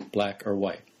cold, black or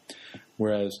white.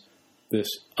 Whereas this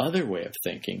other way of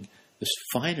thinking This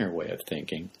finer way of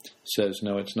thinking says,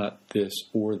 no, it's not this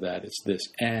or that, it's this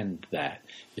and that.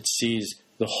 It sees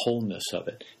the wholeness of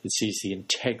it. It sees the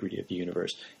integrity of the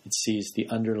universe. It sees the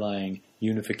underlying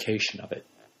unification of it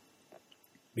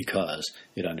because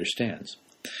it understands.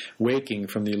 Waking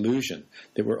from the illusion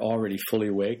that we're already fully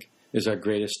awake is our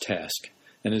greatest task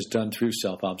and is done through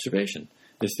self-observation.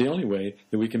 It's the only way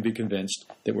that we can be convinced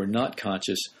that we're not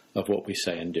conscious of what we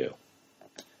say and do.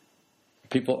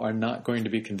 People are not going to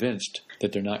be convinced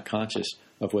that they're not conscious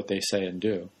of what they say and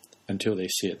do until they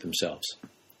see it themselves.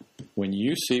 When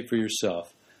you see for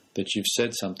yourself that you've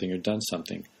said something or done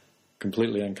something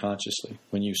completely unconsciously,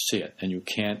 when you see it and you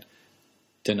can't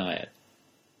deny it,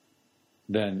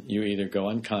 then you either go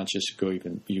unconscious,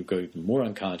 you go even more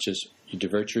unconscious, you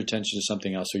divert your attention to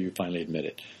something else, or you finally admit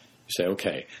it. You say,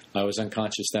 okay, I was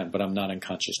unconscious then, but I'm not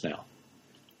unconscious now.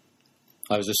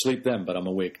 I was asleep then, but I'm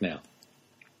awake now.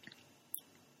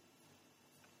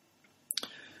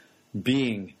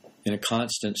 Being in a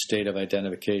constant state of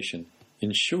identification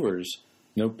ensures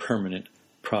no permanent,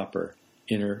 proper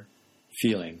inner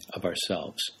feeling of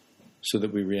ourselves, so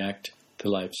that we react to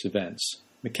life's events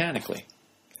mechanically.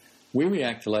 We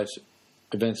react to life's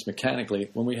events mechanically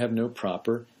when we have no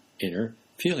proper inner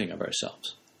feeling of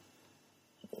ourselves.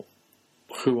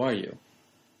 Who are you?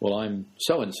 Well, I'm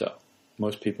so-and-so.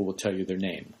 Most people will tell you their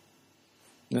name.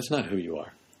 That's not who you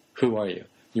are. Who are you?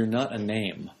 You're not a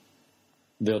name.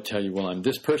 They'll tell you, well, I'm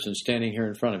this person standing here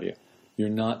in front of you. You're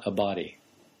not a body.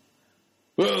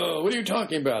 Whoa, what are you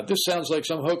talking about? This sounds like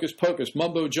some hocus pocus,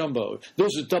 mumbo jumbo.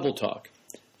 This is double talk.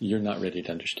 You're not ready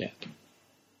to understand.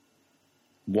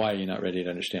 Why are you not ready to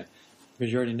understand?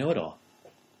 Because you already know it all.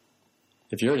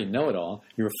 If you already know it all,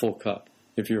 you're a full cup.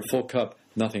 If you're a full cup,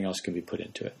 nothing else can be put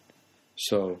into it.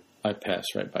 So I pass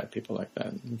right by people like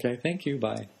that. Okay, thank you,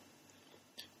 bye.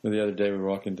 Well, the other day we were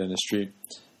walking down the street,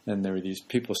 and there were these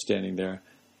people standing there,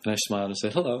 and I smiled and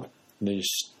said, hello. And they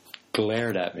just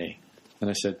glared at me. And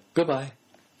I said, goodbye.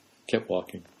 Kept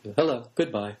walking. Hello,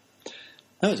 goodbye.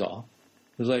 That was all.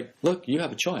 It was like, look, you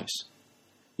have a choice.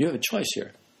 You have a choice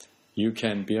here. You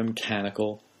can be a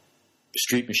mechanical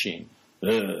street machine.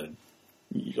 I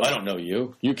don't know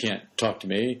you. You can't talk to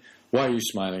me. Why are you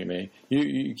smiling at me?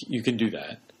 You can do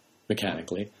that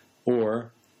mechanically.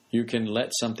 Or you can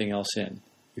let something else in.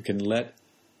 You can let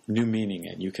new meaning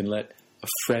in. You can let a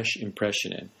fresh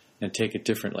impression in and take it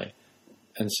differently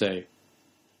and say,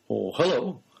 oh,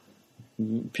 hello.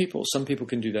 Some people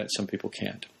can do that, some people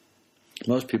can't.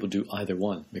 Most people do either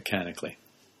one mechanically.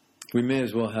 We may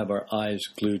as well have our eyes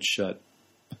glued shut,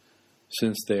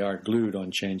 since they are glued on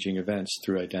changing events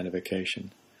through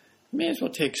identification. We may as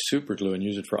well take super glue and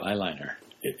use it for eyeliner.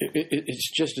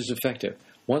 It's just as effective.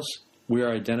 Once we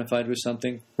are identified with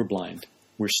something, we're blind.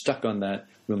 We're stuck on that.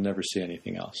 We'll never see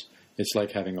anything else. It's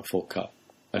like having a full cup.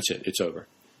 That's it. It's over.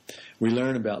 We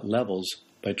learn about levels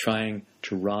by trying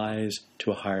to rise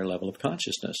to a higher level of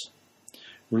consciousness.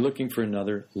 We're looking for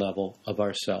another level of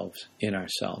ourselves, in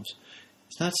ourselves.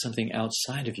 It's not something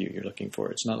outside of you you're looking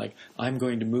for. It's not like, I'm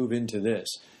going to move into this.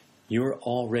 You're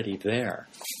already there.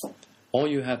 All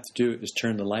you have to do is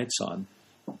turn the lights on.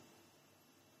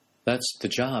 That's the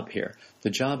job here. The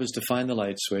job is to find the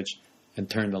light switch and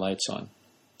turn the lights on.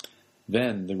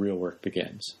 Then the real work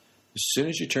begins. As soon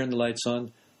as you turn the lights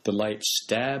on, the light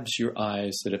stabs your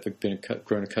eyes that have been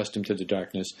grown accustomed to the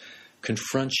darkness,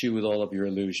 confronts you with all of your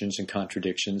illusions and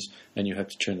contradictions, and you have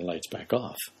to turn the lights back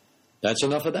off. That's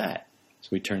enough of that. So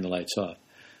we turn the lights off.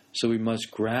 So we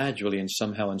must gradually and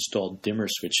somehow install dimmer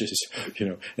switches,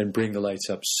 and bring the lights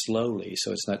up slowly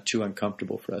so it's not too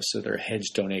uncomfortable for us, so that our heads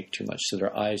don't ache too much, so that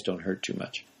our eyes don't hurt too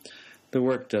much. The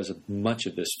work does much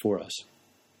of this for us.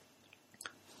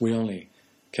 We only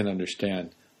can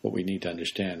understand what we need to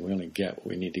understand. We only get what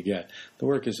we need to get. The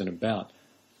work isn't about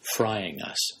frying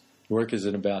us. The work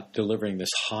isn't about delivering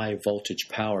this high voltage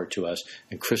power to us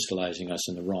and crystallizing us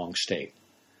in the wrong state.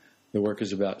 The work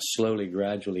is about slowly,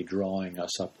 gradually drawing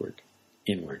us upward,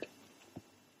 inward.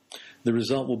 The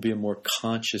result will be a more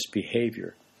conscious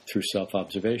behavior through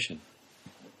self-observation.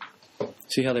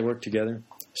 See how they work together?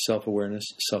 Self-awareness,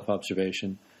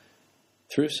 self-observation.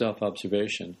 Through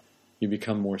self-observation, you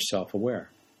become more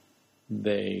self-aware.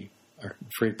 They are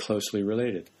very closely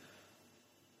related.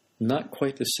 Not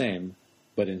quite the same,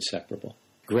 but inseparable.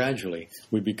 Gradually,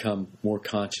 we become more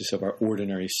conscious of our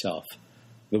ordinary self.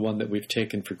 The one that we've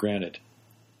taken for granted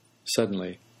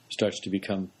suddenly starts to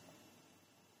become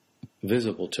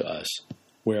visible to us,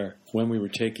 where when we were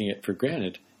taking it for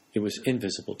granted, it was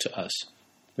invisible to us.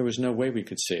 There was no way we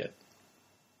could see it.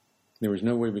 There was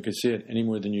no way we could see it any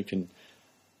more than you can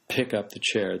pick up the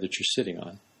chair that you're sitting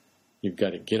on. You've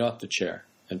got to get off the chair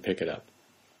and pick it up.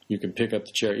 You can pick up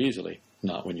the chair easily,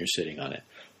 not when you're sitting on it.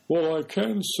 Well, I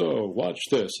can so. Watch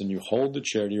this. And you hold the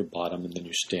chair to your bottom and then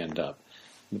you stand up.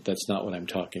 But that's not what I'm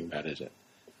talking about, is it?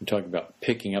 I'm talking about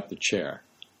picking up the chair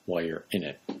while you're in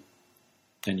it.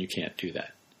 And you can't do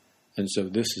that. And so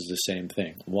this is the same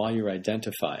thing. While you're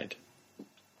identified,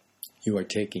 you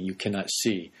cannot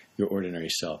see your ordinary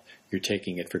self. You're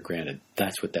taking it for granted.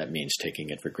 That's what that means,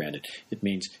 taking it for granted. It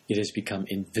means it has become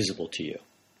invisible to you.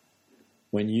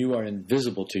 When you are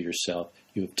invisible to yourself,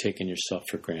 you have taken yourself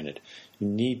for granted. You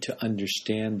need to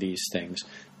understand these things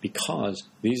because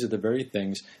these are the very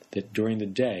things that during the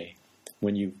day,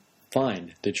 when you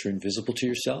find that you're invisible to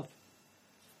yourself,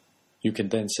 you can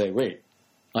then say, wait,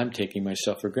 I'm taking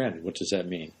myself for granted. What does that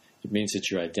mean? It means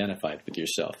that you're identified with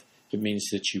yourself. It means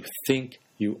that you think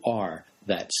you are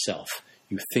that self.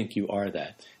 You think you are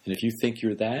that. And if you think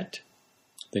you're that,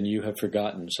 then you have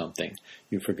forgotten something.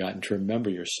 You've forgotten to remember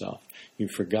yourself.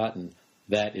 You've forgotten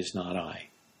that is not I.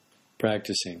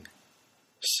 Practicing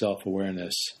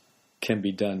self-awareness can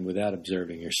be done without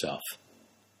observing yourself.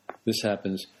 This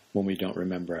happens when we don't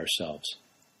remember ourselves.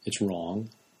 It's wrong,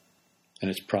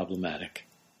 and it's problematic.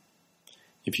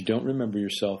 If you don't remember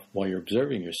yourself while you're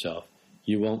observing yourself,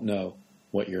 you won't know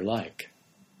what you're like.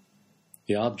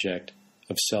 The object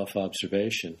of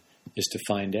self-observation is to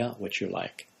find out what you're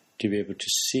like, to be able to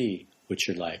see what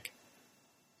you're like,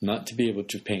 not to be able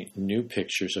to paint new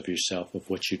pictures of yourself of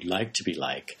what you'd like to be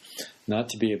like, not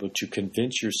to be able to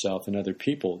convince yourself and other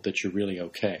people that you're really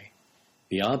okay.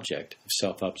 The object of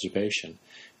self-observation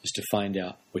is to find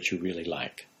out what you're really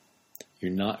like.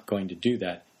 You're not going to do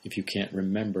that if you can't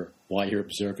remember why you're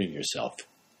observing yourself.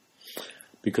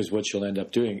 Because what you'll end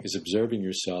up doing is observing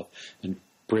yourself and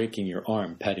breaking your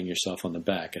arm, patting yourself on the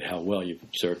back at how well you've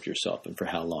observed yourself and for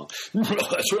how long.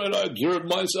 That's right, I observed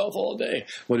myself all day.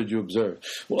 What did you observe?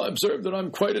 Well, I observed that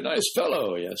I'm quite a nice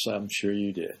fellow. Yes, I'm sure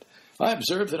you did. I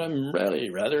observed that I'm really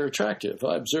rather attractive.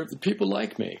 I observed that people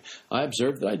like me. I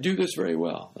observed that I do this very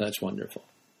well. That's wonderful.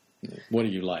 What do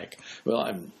you like? Well,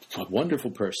 I'm a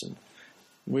wonderful person.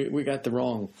 We got the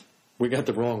wrong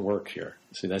work here.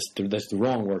 See, that's the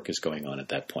wrong work is going on at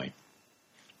that point.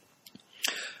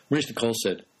 Maurice Nicoll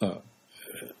said,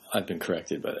 I've been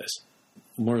corrected by this.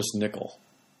 Maurice Nicoll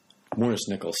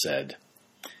said,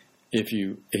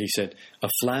 he said, a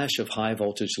flash of high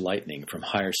voltage lightning from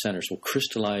higher centers will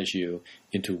crystallize you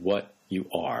into what you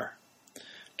are.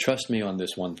 Trust me on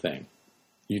this one thing.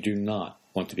 You do not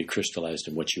want to be crystallized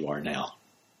in what you are now.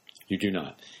 You do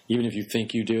not. Even if you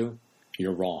think you do,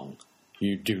 you're wrong.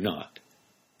 You do not.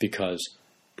 Because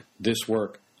this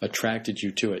work attracted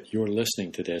you to it. You're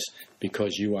listening to this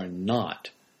because you are not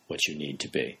what you need to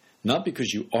be. Not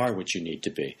because you are what you need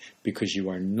to be. Because you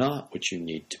are not what you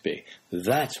need to be.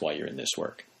 That's why you're in this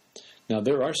work. Now,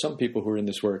 there are some people who are in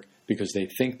this work because they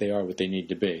think they are what they need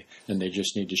to be, and they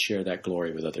just need to share that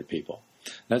glory with other people.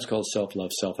 That's called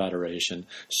self-love, self-adoration,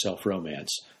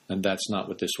 self-romance, and that's not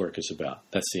what this work is about.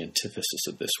 That's the antithesis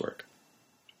of this work.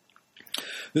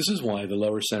 This is why the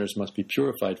lower centers must be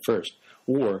purified first,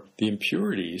 or the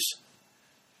impurities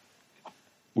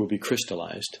will be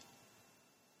crystallized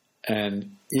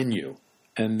and in you,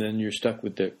 and then you're stuck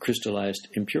with the crystallized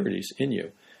impurities in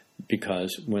you,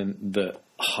 because when the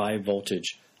high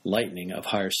voltage lightning of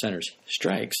higher centers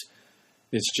strikes,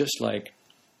 it's just like,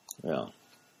 well,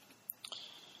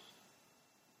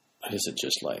 what is it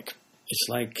just like? It's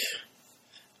like,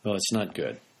 well, it's not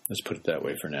good. Let's put it that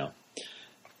way for now.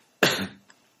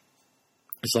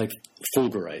 It's like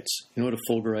fulgurites. You know what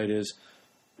a fulgurite is?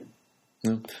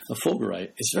 No? A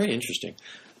fulgurite is very interesting.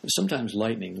 Sometimes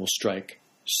lightning will strike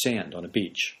sand on a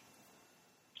beach.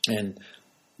 And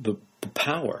the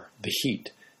power, the heat,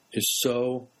 is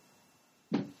so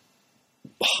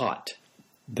hot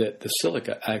that the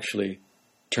silica actually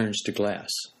turns to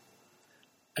glass.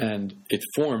 And it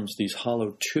forms these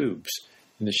hollow tubes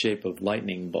in the shape of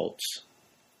lightning bolts.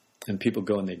 And people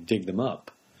go and they dig them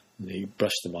up. And they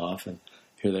brush them off, and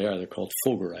here they are. They're called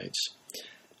fulgurites.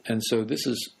 And so this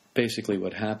is basically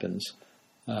what happens.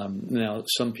 Now,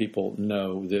 some people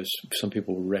know this. Some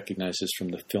people recognize this from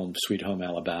the film Sweet Home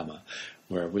Alabama,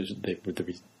 where it was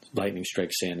the lightning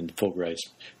strikes sand and fulgurites.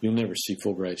 You'll never see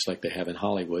fulgurites like they have in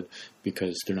Hollywood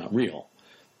because they're not real.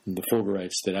 And the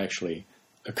fulgurites that actually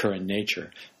occur in nature,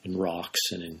 in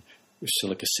rocks and in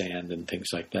silica sand and things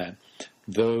like that,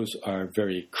 those are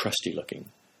very crusty looking.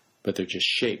 But they're just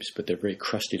shapes, but they're very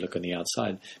crusty look on the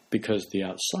outside because the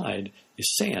outside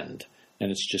is sand,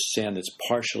 and it's just sand that's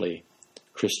partially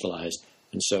crystallized.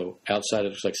 And so outside it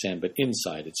looks like sand, but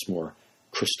inside it's more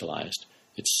crystallized.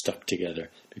 It's stuck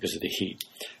together because of the heat.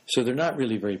 So they're not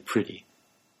really very pretty.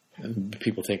 And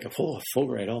people think, oh,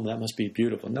 Fulgurite, oh, that must be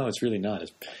beautiful. No, it's really not.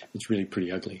 It's really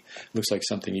pretty ugly. It looks like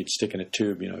something you'd stick in a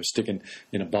tube, stick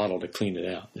in a bottle to clean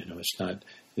it out.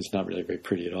 It's not really very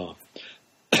pretty at all.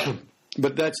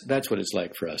 But that's what it's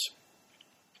like for us.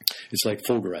 It's like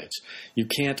Fulgurites. You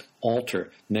can't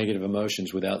alter negative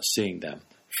emotions without seeing them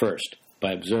first,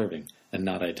 by observing and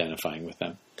not identifying with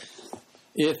them.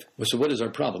 So what is our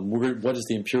problem? What is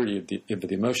the impurity of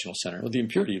the emotional center? Well, the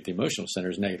impurity of the emotional center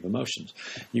is negative emotions.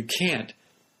 You can't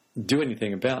do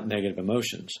anything about negative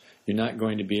emotions. You're not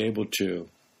going to be able to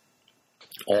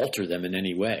alter them in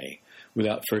any way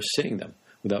without first seeing them,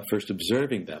 without first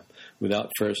observing them, without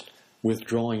first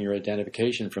withdrawing your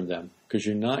identification from them, because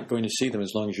you're not going to see them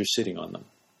as long as you're sitting on them.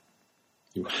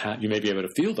 You may be able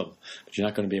to feel them, but you're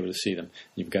not going to be able to see them.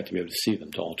 You've got to be able to see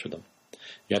them to alter them.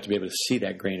 You have to be able to see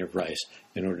that grain of rice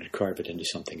in order to carve it into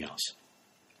something else.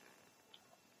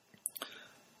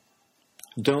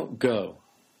 Don't go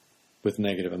with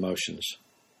negative emotions.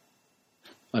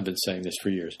 I've been saying this for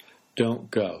years.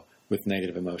 Don't go with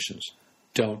negative emotions.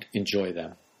 Don't enjoy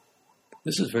them.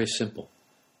 This is very simple.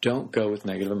 Don't go with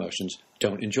negative emotions.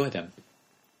 Don't enjoy them.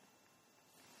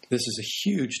 This is a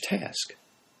huge task.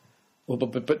 Well,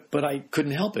 but I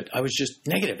couldn't help it. I was just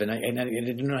negative, and I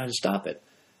didn't know how to stop it.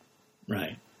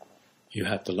 Right. You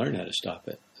have to learn how to stop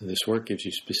it. And this work gives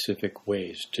you specific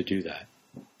ways to do that.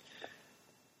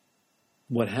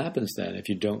 What happens then if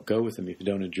you don't go with them, if you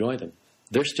don't enjoy them?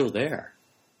 They're still there.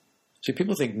 See,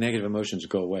 people think negative emotions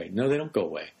go away. No, they don't go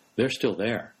away. They're still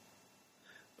there.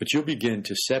 But you'll begin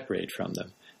to separate from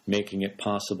them, making it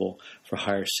possible for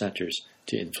higher centers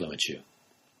to influence you.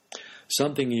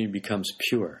 Something in you becomes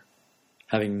pure,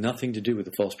 having nothing to do with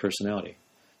the false personality.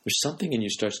 There's something in you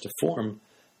starts to form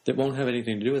that won't have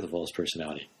anything to do with the false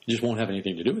personality. It just won't have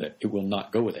anything to do with it. It will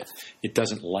not go with it. It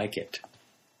doesn't like it.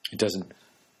 It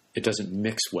doesn't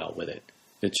mix well with it.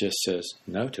 It just says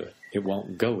no to it. It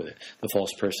won't go with it. The false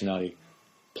personality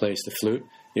plays the flute.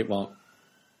 It won't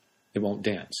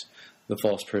dance. The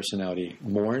false personality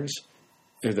mourns.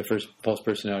 The false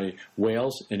personality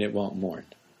wails, and it won't mourn.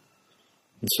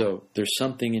 And so there's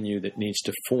something in you that needs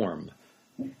to form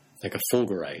like a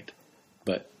Fulgurite.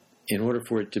 But in order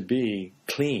for it to be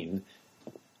clean,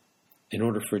 in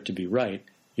order for it to be right,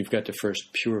 you've got to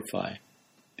first purify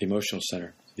the emotional center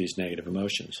of these negative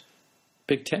emotions.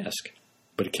 Big task,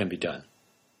 but it can be done.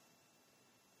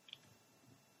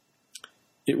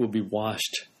 It will be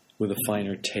washed with a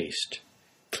finer taste,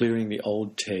 clearing the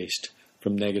old taste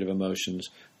from negative emotions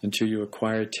until you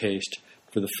acquire taste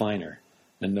for the finer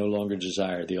and no longer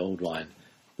desire the old wine,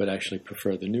 but actually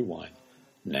prefer the new wine.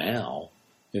 Now,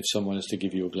 if someone is to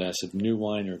give you a glass of new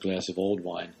wine or a glass of old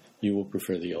wine, you will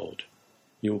prefer the old.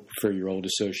 You will prefer your old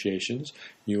associations.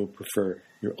 You will prefer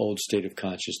your old state of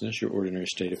consciousness, your ordinary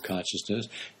state of consciousness.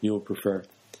 You will prefer,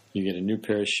 you get a new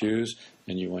pair of shoes,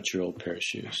 and you want your old pair of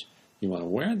shoes. You want to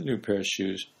wear the new pair of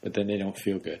shoes, but then they don't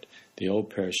feel good. The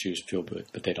old pair of shoes feel good,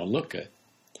 but they don't look good.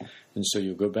 And so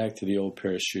you'll go back to the old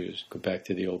pair of shoes, go back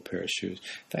to the old pair of shoes.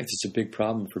 In fact, it's a big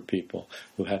problem for people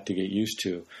who have to get used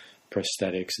to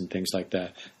prosthetics and things like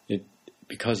that.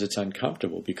 Because it's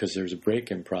uncomfortable, because there's a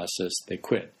break-in process, they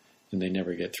quit. And they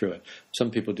never get through it.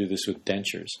 Some people do this with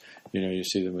dentures. You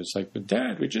see them, it's like, but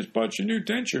Dad, we just bought you new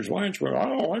dentures. Why aren't you? I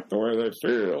don't like the way they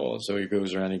feel. So he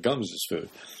goes around and he gums his food.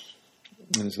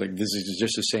 And it's like, this is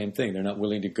just the same thing. They're not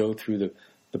willing to go through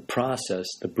the process,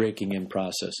 the breaking in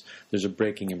process. There's a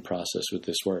breaking in process with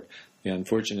this work. The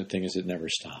unfortunate thing is it never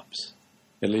stops.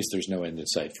 At least there's no end in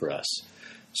sight for us.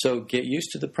 So get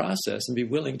used to the process and be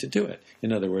willing to do it.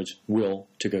 In other words, will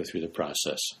to go through the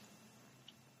process.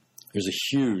 There's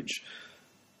a huge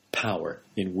power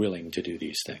in willing to do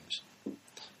these things.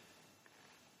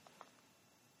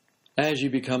 As you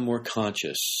become more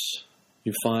conscious,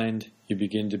 you find you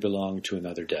begin to belong to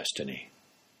another destiny.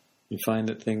 You find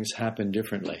that things happen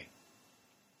differently.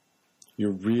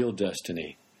 Your real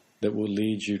destiny that will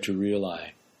lead you to real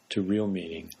I, to real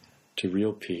meaning, to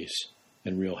real peace,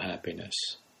 and real happiness.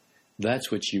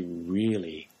 That's what you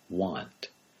really want.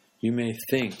 You may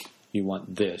think you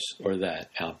want this or that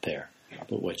out there.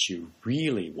 But what you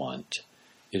really want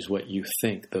is what you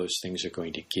think those things are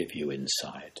going to give you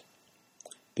inside.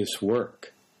 This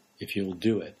work, if you'll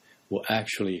do it, will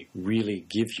actually really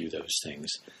give you those things.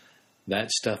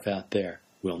 That stuff out there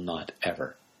will not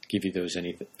ever give you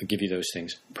those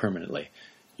things permanently.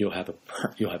 You'll have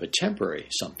a temporary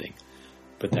something,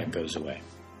 but that goes away.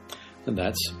 And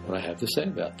that's what I have to say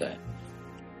about that.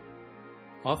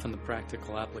 Often the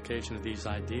practical application of these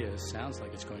ideas sounds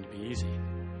like it's going to be easy.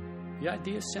 The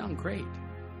ideas sound great.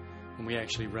 When we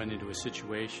actually run into a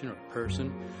situation or a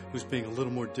person who's being a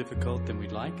little more difficult than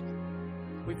we'd like,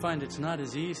 we find it's not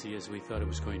as easy as we thought it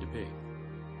was going to be.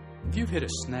 If you've hit a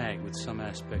snag with some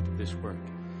aspect of this work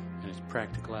and its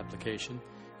practical application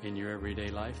in your everyday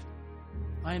life,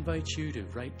 I invite you to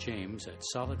write James at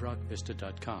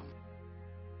solidrockvista.com.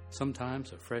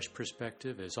 Sometimes a fresh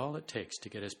perspective is all it takes to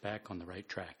get us back on the right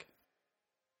track.